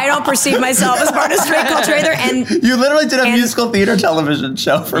 I don't perceive myself as part of straight culture either. And you literally did a musical theater television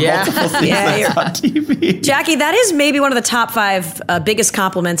show for multiple seasons on TV. Jackie, that is maybe one of the top 5 biggest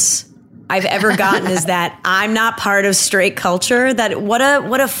compliments I've ever gotten, is that I'm not part of straight culture. That what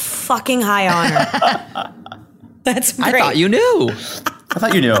a fucking high honor. That's great. I thought you knew. I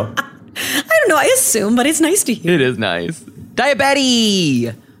thought you knew. I don't know. I assume, but it's nice to hear. It is nice.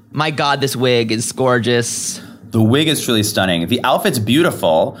 Diabetes. My God, this wig is gorgeous. The wig is truly stunning. The outfit's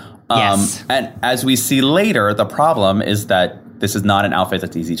beautiful. Yes. And as we see later, the problem is that this is not an outfit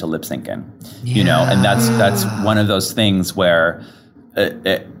that's easy to lip sync in. Yeah. You know, and that's one of those things where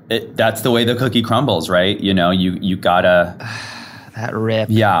that's the way the cookie crumbles, right? You know, you gotta that rip.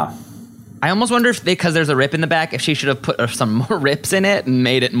 Yeah. I almost wonder if because there's a rip in the back, if she should have put some more rips in it and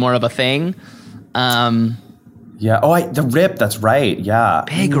made it more of a thing. Yeah. Oh, the rip. That's right. Yeah.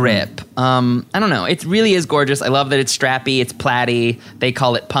 Big rip. I don't know. It really is gorgeous. I love that it's strappy. It's platy. They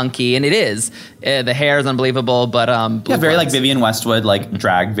call it punky, and it is. The hair is unbelievable, but very like Vivienne Westwood, like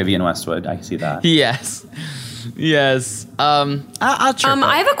drag Vivienne Westwood. I see that. Yes. Yes. I'll chirp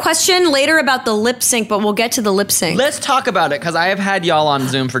I have a question later about the lip sync, but we'll get to the lip sync. Let's talk about it, because I have had y'all on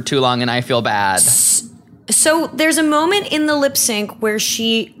Zoom for too long, and I feel bad. So there's a moment in the lip sync where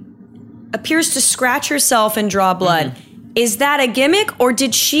she appears to scratch herself and draw blood. Mm-hmm. Is that a gimmick, or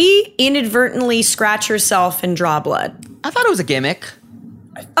did she inadvertently scratch herself and draw blood? I thought it was a gimmick.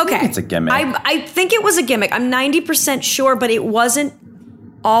 I think it's a gimmick. I think it was a gimmick. I'm 90% sure, but it wasn't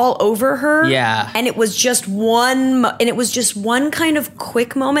all over her. Yeah. And it was just one kind of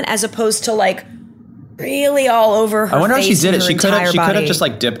quick moment, as opposed to like really all over her. I wonder how she did it. She could have body. just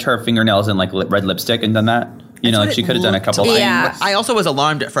like dipped her fingernails in like red lipstick and done that. You know, like she could have done a couple lines. Yeah. I also was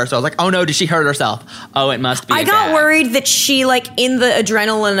alarmed at first. I was like, oh no, did she hurt herself? Oh, it must be. I got worried that she, like, in the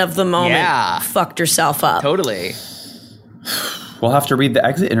adrenaline of the moment, fucked herself up. Totally. We'll have to read the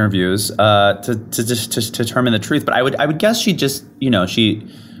exit interviews to determine the truth. But I would guess she just, you know,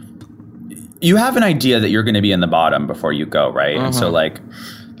 you have an idea that you're going to be in the bottom before you go, right? And so, like,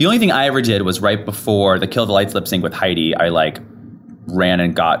 the only thing I ever did was right before the Kill the Lights lip sync with Heidi, I, like, ran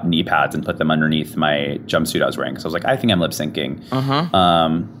and got knee pads and put them underneath my jumpsuit I was wearing. So I was like, I think I'm lip syncing.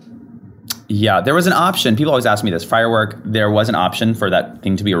 Yeah, there was an option. People always ask me this. Firework, there was an option for that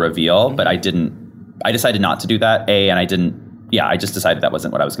thing to be a reveal, but I decided not to do that. I just decided that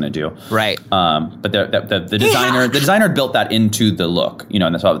wasn't what I was going to do. Right. But the designer built that into the look, you know,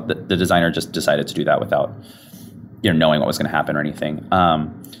 and that's why the designer just decided to do that without, you know, knowing what was going to happen or anything.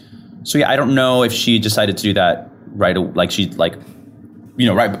 So yeah, I don't know if she decided to do that right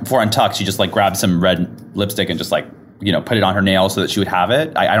before Untucked, she just like grabbed some red lipstick and just like, you know, put it on her nail so that she would have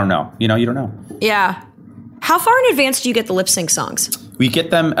it. I don't know. You know, you don't know. Yeah. How far in advance do you get the lip sync songs? We get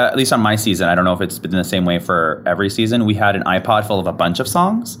them, at least on my season. I don't know if it's been the same way for every season. We had an iPod full of a bunch of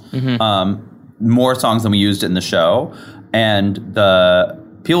songs, more songs than we used in the show. And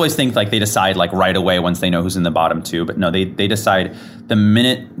people always think like they decide like right away once they know who's in the bottom two, but no, they decide the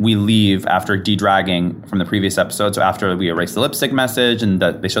minute we leave after de-dragging from the previous episode. So after we erase the lip sync message and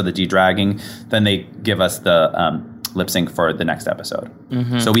they show the de-dragging, then they give us the lip sync for the next episode.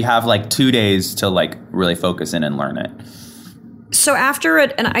 Mm-hmm. So we have like 2 days to like really focus in and learn it. So after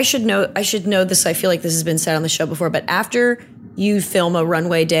it, and I should know this, I feel like this has been said on the show before, but after you film a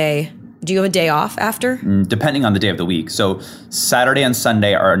runway day, do you have a day off after? Depending on the day of the week. So Saturday and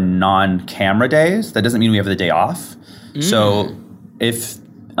Sunday are non-camera days. That doesn't mean we have the day off. So if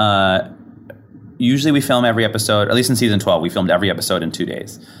usually we film every episode, at least in season 12, we filmed every episode in 2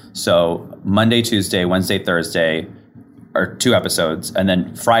 days. So Monday, Tuesday, Wednesday, Thursday are 2 episodes. And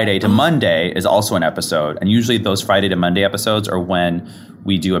then Friday to Monday is also an episode. And usually those Friday to Monday episodes are when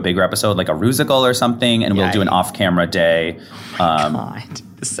we do a bigger episode, like a Rusical or something, and we'll do an off-camera day.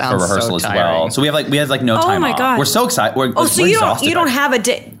 For rehearsal as well. So we have no time off. God. We're so excited. We're you don't have a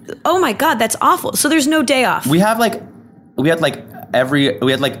day. Oh my God, that's awful. So there's no day off. We had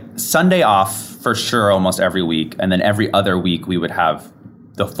Sunday off for sure almost every week, and then every other week we would have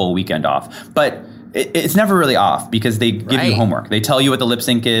the full weekend off. But it's never really off because they give you homework. They tell you what the lip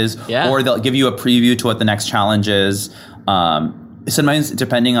sync is, or they'll give you a preview to what the next challenge is. Sometimes,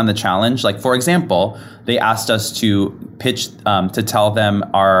 depending on the challenge, like for example, they asked us to pitch to tell them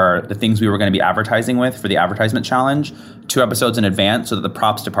the things we were going to be advertising with for the advertisement challenge 2 episodes in advance, so that the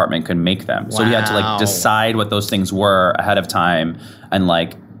props department could make them. Wow. So we had to like decide what those things were ahead of time and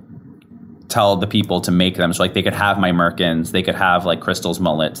like tell the people to make them. So like they could have my merkins, they could have like Crystal's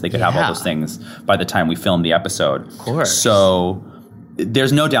mullets, they could have all those things by the time we filmed the episode. Of course. So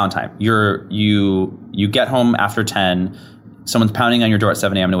there's no downtime. You get home after 10. Someone's pounding on your door at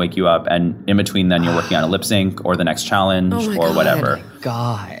 7 a.m. to wake you up, and in between then you're working on a lip sync or the next challenge or whatever. Oh my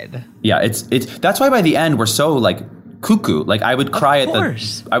God. Yeah, it's that's why by the end we're so like cuckoo. Like I would cry at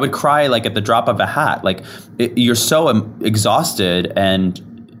the drop of a hat. Like you're so exhausted and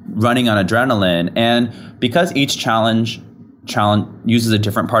running on adrenaline, and because each challenge uses a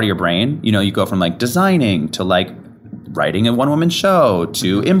different part of your brain. You know, you go from like designing to like writing a one-woman show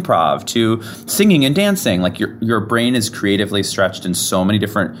to improv to singing and dancing. Like your brain is creatively stretched in so many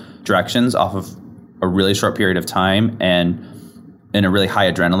different directions off of a really short period of time and in a really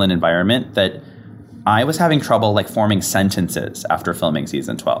high adrenaline environment that I was having trouble like forming sentences after filming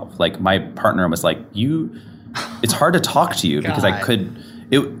season 12. Like my partner was like, it's hard to talk to you because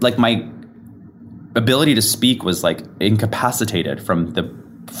my ability to speak was like incapacitated from the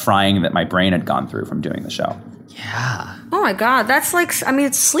frying that my brain had gone through from doing the show. Yeah. Oh my God, that's like, I mean,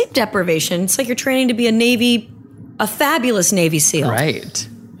 it's sleep deprivation. It's like you're training to be a fabulous Navy SEAL. Right.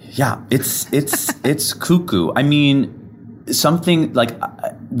 Yeah, it's cuckoo. I mean, something like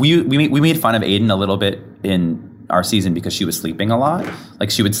we made fun of Aiden a little bit in our season because she was sleeping a lot.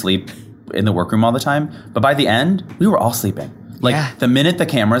 Like she would sleep in the workroom all the time. But by the end, we were all sleeping. Like the minute the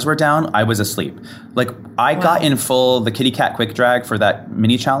cameras were down, I was asleep. Like I got in full the kitty cat quick drag for that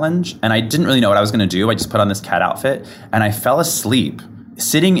mini challenge, and I didn't really know what I was going to do. I just put on this cat outfit, and I fell asleep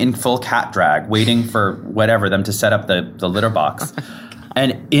sitting in full cat drag, waiting for them to set up the litter box.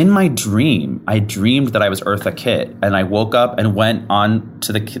 And in my dream, I dreamed that I was Eartha Kitt, and I woke up and went on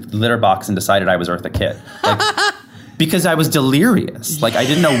to the litter box and decided I was Eartha Kitt. Like, because I was delirious. Like I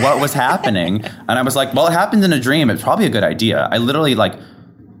didn't know what was happening. And I was like, well, it happened in a dream. It's probably a good idea. I literally like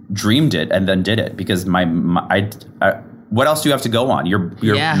dreamed it and then did it because what else do you have to go on? Your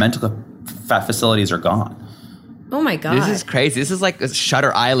mental facilities are gone. Oh my God. This is crazy. This is like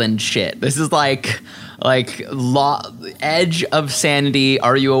Shutter Island shit. This is like edge of sanity.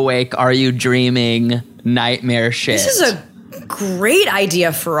 Are you awake? Are you dreaming? Nightmare shit. This is a great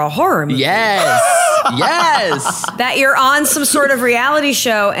idea for a horror movie. Yes. Yes. That you're on some sort of reality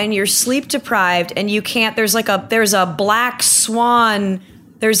show and you're sleep deprived and you can't, there's a black swan.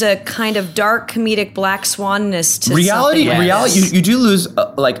 There's a kind of dark comedic black swanness to reality. Something. Reality, you do lose,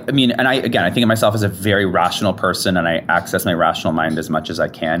 I think of myself as a very rational person and I access my rational mind as much as I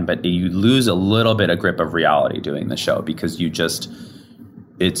can, but you lose a little bit of grip of reality doing the show because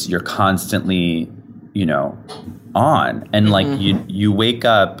you're constantly, on. And like you wake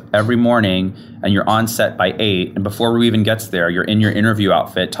up every morning and you're on set by 8, and before we even gets there, you're in your interview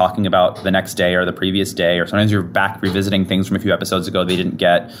outfit talking about the next day or the previous day, or sometimes you're back revisiting things from a few episodes ago they didn't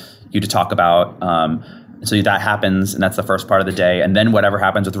get you to talk about. So that happens, and that's the first part of the day. And then whatever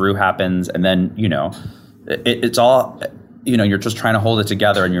happens with Rue happens, and then, it's all, you're just trying to hold it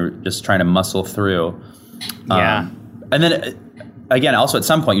together and you're just trying to muscle through. Yeah. And then again, also at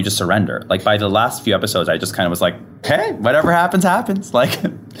some point you just surrender. Like by the last few episodes, I just kind of was like, hey, whatever happens, happens. Like,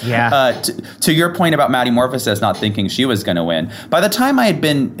 to your point about Maddie Morphosis not thinking she was going to win. By the time I had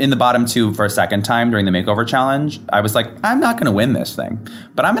been in the bottom 2 for a second time during the makeover challenge, I was like, I'm not going to win this thing,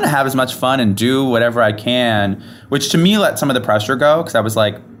 but I'm going to have as much fun and do whatever I can, which to me let some of the pressure go. Because I was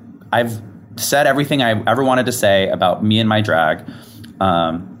like, I've said everything I ever wanted to say about me and my drag.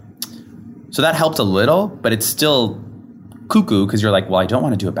 So that helped a little, but it's still cuckoo because you're like, well, I don't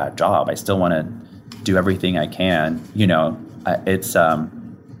want to do a bad job. I still want to do everything I can. You know, it's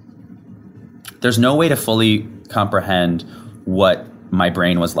there's no way to fully comprehend what my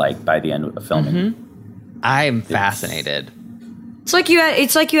brain was like by the end of filming. I'm fascinated. It's like you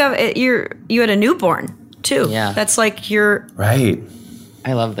had a newborn too. Yeah. That's like your right.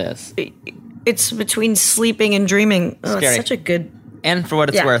 I love this. It's between sleeping and dreaming. Oh, Scary. it's such a good. And for what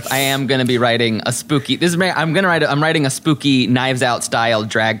it's worth, I am going to be writing a spooky. I'm writing a spooky Knives Out style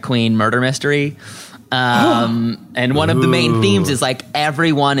drag queen murder mystery. And one of the main themes is like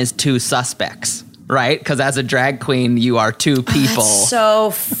everyone is 2 suspects, right? Because as a drag queen, you are 2 people. That's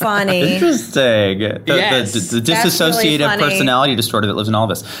so funny. Interesting. The disassociative really personality disorder that lives in all of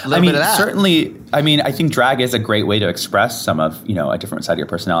us. I mean, certainly. I mean, I think drag is a great way to express some of a different side of your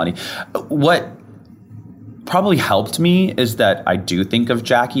personality. What probably helped me is that I do think of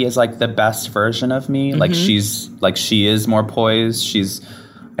Jackie as like the best version of me. Like she is more poised. She's,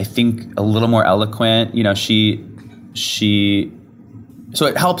 I think, a little more eloquent. You know, so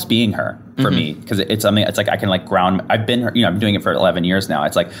it helps being her for me because it's something. It's like I can like ground. I've been her. I'm doing it for 11 years now.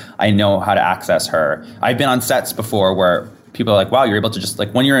 It's like I know how to access her. I've been on sets before where people are like, "Wow, you're able to just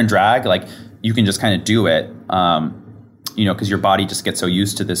like when you're in drag, like you can just kind of do it." Because your body just gets so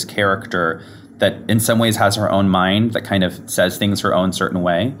used to this character that in some ways has her own mind that kind of says things her own certain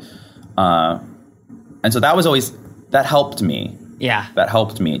way. And so that helped me. Yeah. That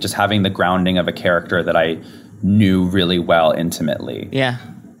helped me, just having the grounding of a character that I knew really well intimately. Yeah.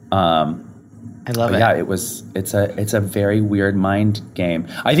 I love it. Yeah, it's a very weird mind game.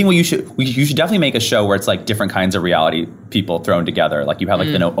 I think you should definitely make a show where it's like different kinds of reality people thrown together. Like you have like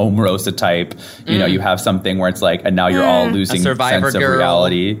the Omarosa type, you have something where it's like, and now you're all losing sense of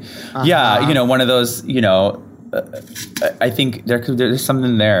reality. Yeah, one of those, I think there's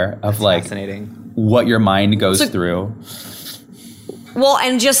something there of like fascinating what your mind goes through. Well,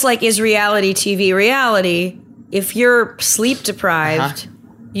 and just like is reality TV reality, if you're sleep deprived,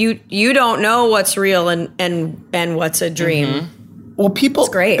 you don't know what's real and what's a dream. Well, people,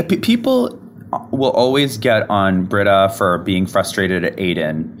 it's great. People will always get on Britta for being frustrated at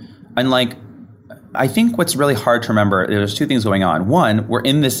Aiden. And like, I think what's really hard to remember, there's 2 things going on. One, we're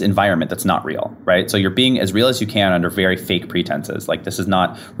in this environment that's not real, right? So you're being as real as you can under very fake pretenses. Like this is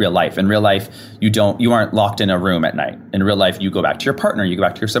not real life. In real life, you aren't locked in a room at night. In real life, you go back to your partner, you go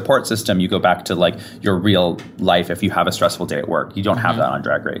back to your support system, you go back to like your real life if you have a stressful day at work. You don't have that on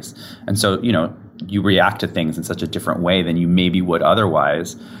Drag Race. And so, you react to things in such a different way than you maybe would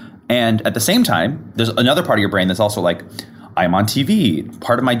otherwise. And at the same time, there's another part of your brain that's also like, I'm on TV.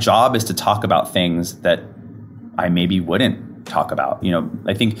 Part of my job is to talk about things that I maybe wouldn't talk about.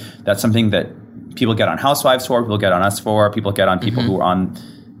 I think that's something that people get on Housewives for, people get on us for, people get on people who are on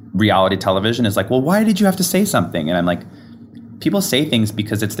reality television. Is like, well, why did you have to say something? And I'm like, people say things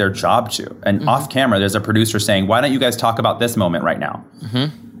because it's their job to. And off camera, there's a producer saying, why don't you guys talk about this moment right now?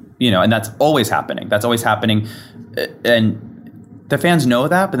 And that's always happening. That's always happening. And the fans know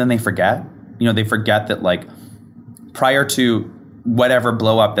that, but then they forget. They forget that like, prior to whatever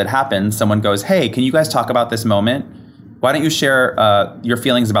blow up that happens, someone goes, hey, can you guys talk about this moment? Why don't you share your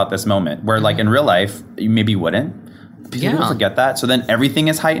feelings about this moment? Where like in real life, you maybe wouldn't. People forget that. So then everything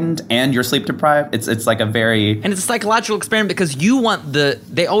is heightened and you're sleep deprived. It's like a very... And it's a psychological experiment because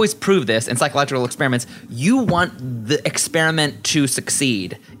they always prove this in psychological experiments. You want the experiment to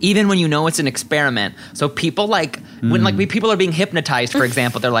succeed, even when you know it's an experiment. So people when people are being hypnotized, for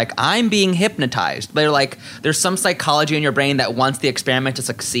example, they're like, I'm being hypnotized. They're like, there's some psychology in your brain that wants the experiment to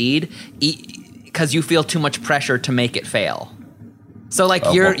succeed because you feel too much pressure to make it fail. So like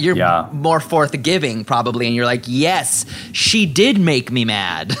you're more forthgiving probably, and you're like, yes, she did make me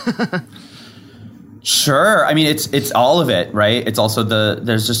mad. Sure. I mean, it's all of it, right? It's also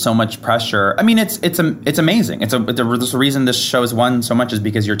there's just so much pressure. I mean, it's amazing. There's a reason this show has won so much is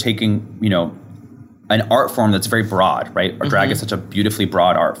because you're taking, an art form that's very broad, right? Drag is such a beautifully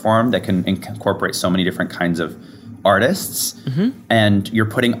broad art form that can incorporate so many different kinds of artists, and you're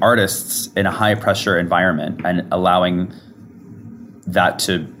putting artists in a high pressure environment and allowing that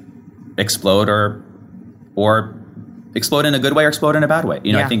to explode or explode in a good way or explode in a bad way.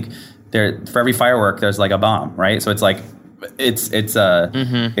 I think for every firework, there's like a bomb, right? So it's like there's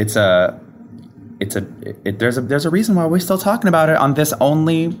a reason why we're still talking about it on this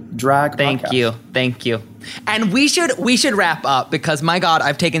only drag podcast. Thank you. And we should wrap up because, my God,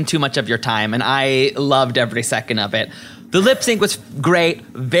 I've taken too much of your time and I loved every second of it. The lip sync was great.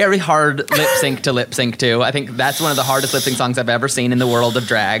 Very hard lip sync to. I think that's one of the hardest lip sync songs I've ever seen in the world of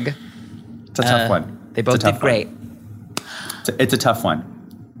drag. It's a tough one. They both did great. It's a tough one.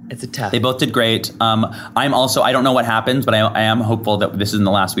 They both did great. I'm also, I don't know what happens, but I am hopeful that this isn't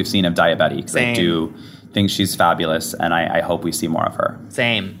the last we've seen of Diabetti, because I do think she's fabulous, and I hope we see more of her.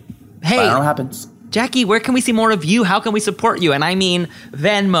 Same. Hey, but I don't know what happens. Jackie, where can we see more of you? How can we support you? And I mean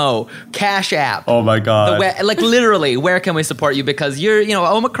Venmo, Cash App. Oh my God. Like literally, where can we support you? Because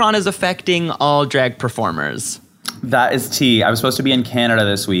Omicron is affecting all drag performers. That is tea. I was supposed to be in Canada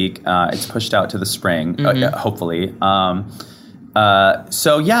this week. It's pushed out to the spring, hopefully.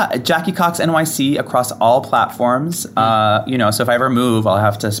 So yeah, Jackie Cox NYC across all platforms. So if I ever move, I'll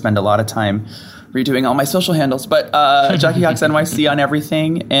have to spend a lot of time redoing all my social handles. But Jackie Cox NYC on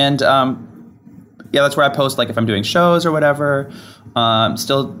everything. And that's where I post, like, if I'm doing shows or whatever.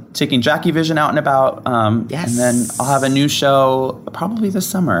 Still taking Jackie Vision out and about. Yes. And then I'll have a new show probably this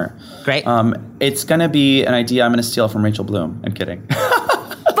summer. Great. It's going to be an idea I'm going to steal from Rachel Bloom. I'm kidding.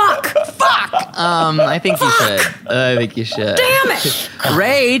 Fuck. I think you should. Damn it.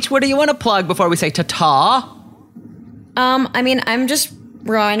 Rach, what do you want to plug before we say ta-ta? I'm just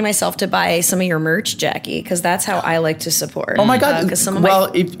reminding myself to buy some of your merch, Jackie, because that's how I like to support. Oh my God.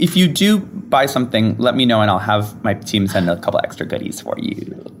 If you do buy something, let me know and I'll have my team send a couple extra goodies for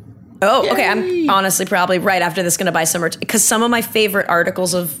you. Oh, okay. I'm honestly probably right after this going to buy some merch, because some of my favorite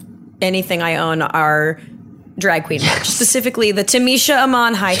articles of anything I own are drag queen merch, specifically the Tamisha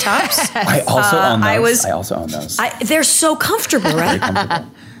Aman high tops. I also own those. I also own those. They're so comfortable, right? Very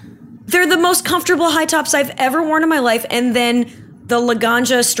comfortable. They're the most comfortable high tops I've ever worn in my life. And then the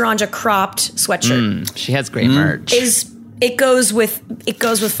Laganja Stranja cropped sweatshirt. She has great merch. It goes with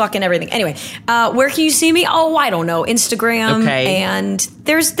fucking everything. Anyway, where can you see me? Oh, I don't know. Instagram. Okay. And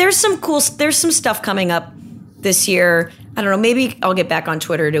there's some stuff coming up this year. I don't know. Maybe I'll get back on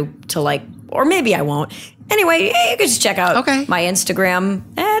Twitter to like, or maybe I won't. Anyway, you can just check out my Instagram.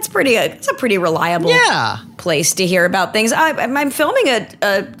 It's a pretty reliable place to hear about things. I'm filming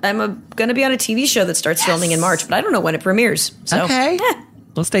I'm going to be on a TV show that starts filming in March, but I don't know when it premieres. So,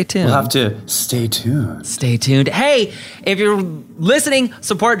 Well, stay tuned. We'll have to stay tuned. Stay tuned. Hey, if you're listening,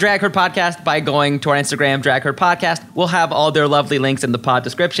 support Drag Her Podcast by going to our Instagram, Drag Her Podcast. We'll have all their lovely links in the pod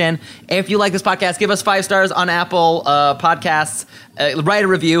description. If you like this podcast, give us 5 stars on Apple Podcasts. Write a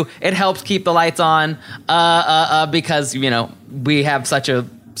review. It helps keep the lights on because, we have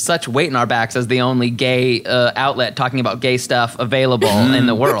such weight in our backs as the only gay outlet talking about gay stuff available in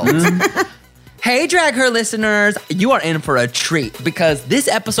the world. Hey, Drag Her listeners, you are in for a treat because this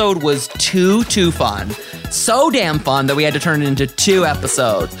episode was too fun. So damn fun that we had to turn it into 2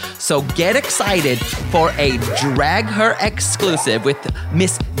 episodes. So get excited for a Drag Her exclusive with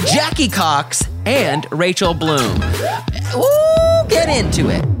Miss Jackie Cox and Rachel Bloom. Ooh, get into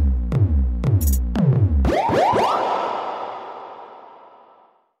it.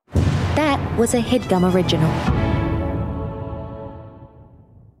 That was a HeadGum original.